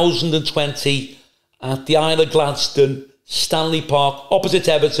 2020 at the Isle of Gladstone, Stanley Park, opposite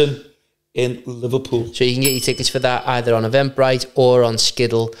Everton in Liverpool. So you can get your tickets for that either on Eventbrite or on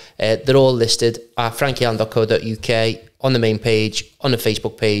Skiddle. They're all listed at frankieallen.co.uk, on the main page, on the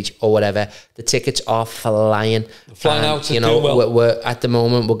Facebook page, or whatever. The tickets are flying. Flying out. You know, we're at the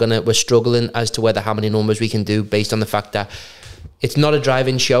moment we're struggling as to how many numbers we can do, based on the fact that it's not a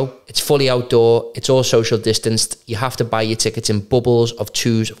drive-in show. It's fully outdoor. It's all social distanced. You have to buy your tickets in bubbles of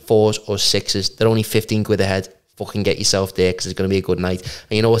 2s, 4s, or 6s. They're only 15 quid a head. Fucking get yourself there, because it's going to be a good night.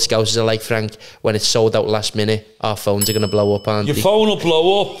 And you know what Scousers are like, Frank? When it's sold out last minute, our phones are going to blow up, aren't they? Your phone will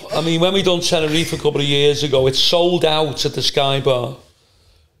blow up. I mean, when we done Tenerife a couple of years ago, it sold out at the Sky Bar.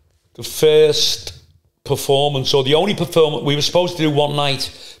 The first performance, or the only performance, we were supposed to do one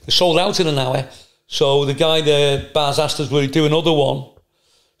night. They sold out in an hour. So the guy there, Baz, asked us, will we do another one?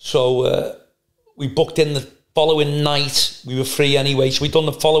 So we booked in the following night. We were free anyway, so we done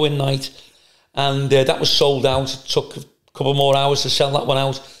the following night. And that was sold out. It took a couple more hours to sell that one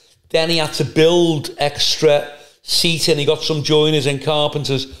out. Then he had to build extra seating. He got some joiners and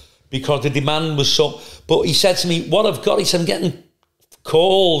carpenters because the demand was so... But he said to me, what I've got, he said, I'm getting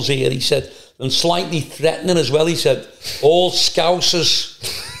calls here, he said, and slightly threatening as well. He said, all Scousers,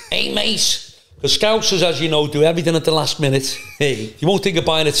 hey mate, because Scousers, as you know, do everything at the last minute. You won't think of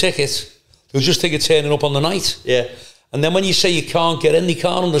buying a ticket. They'll just think of turning up on the night. Yeah. And then when you say you can't get in, they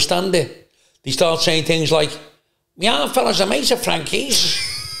can't understand it. They start saying things like, yeah, fellas, a mate of Frankie's.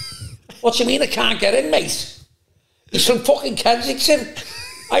 What do you mean I can't get in, mate? He's from fucking Kensington.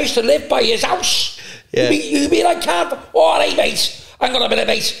 I used to live by his house. Yeah. You mean I can't? All right, mate. Hang on a minute,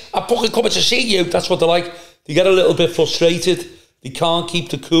 mate. I'm fucking coming to see you. That's what they're like. They get a little bit frustrated. They can't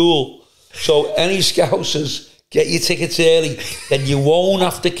keep the cool. So any Scousers, get your tickets early. Then you won't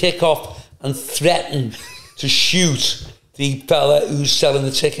have to kick off and threaten to shoot the fella who's selling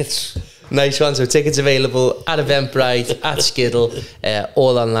the tickets. Nice one. So tickets available at Eventbrite, at Skiddle,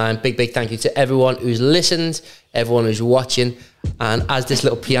 all online. Big thank you to everyone who's listened, everyone who's watching. And as this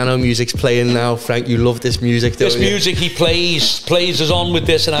little piano music's playing now, Frank, you love this music, don't you? This music he plays us on with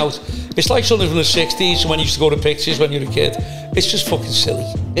this and out. It's like something from the 60s when you used to go to pictures when you were a kid. It's just fucking silly.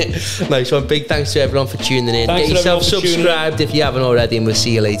 Nice one. Big thanks to everyone for tuning in. Thanks. Get yourself subscribed if you haven't already, and we'll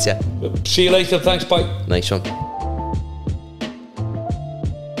see you later. See you later. Thanks. Bye. Nice one.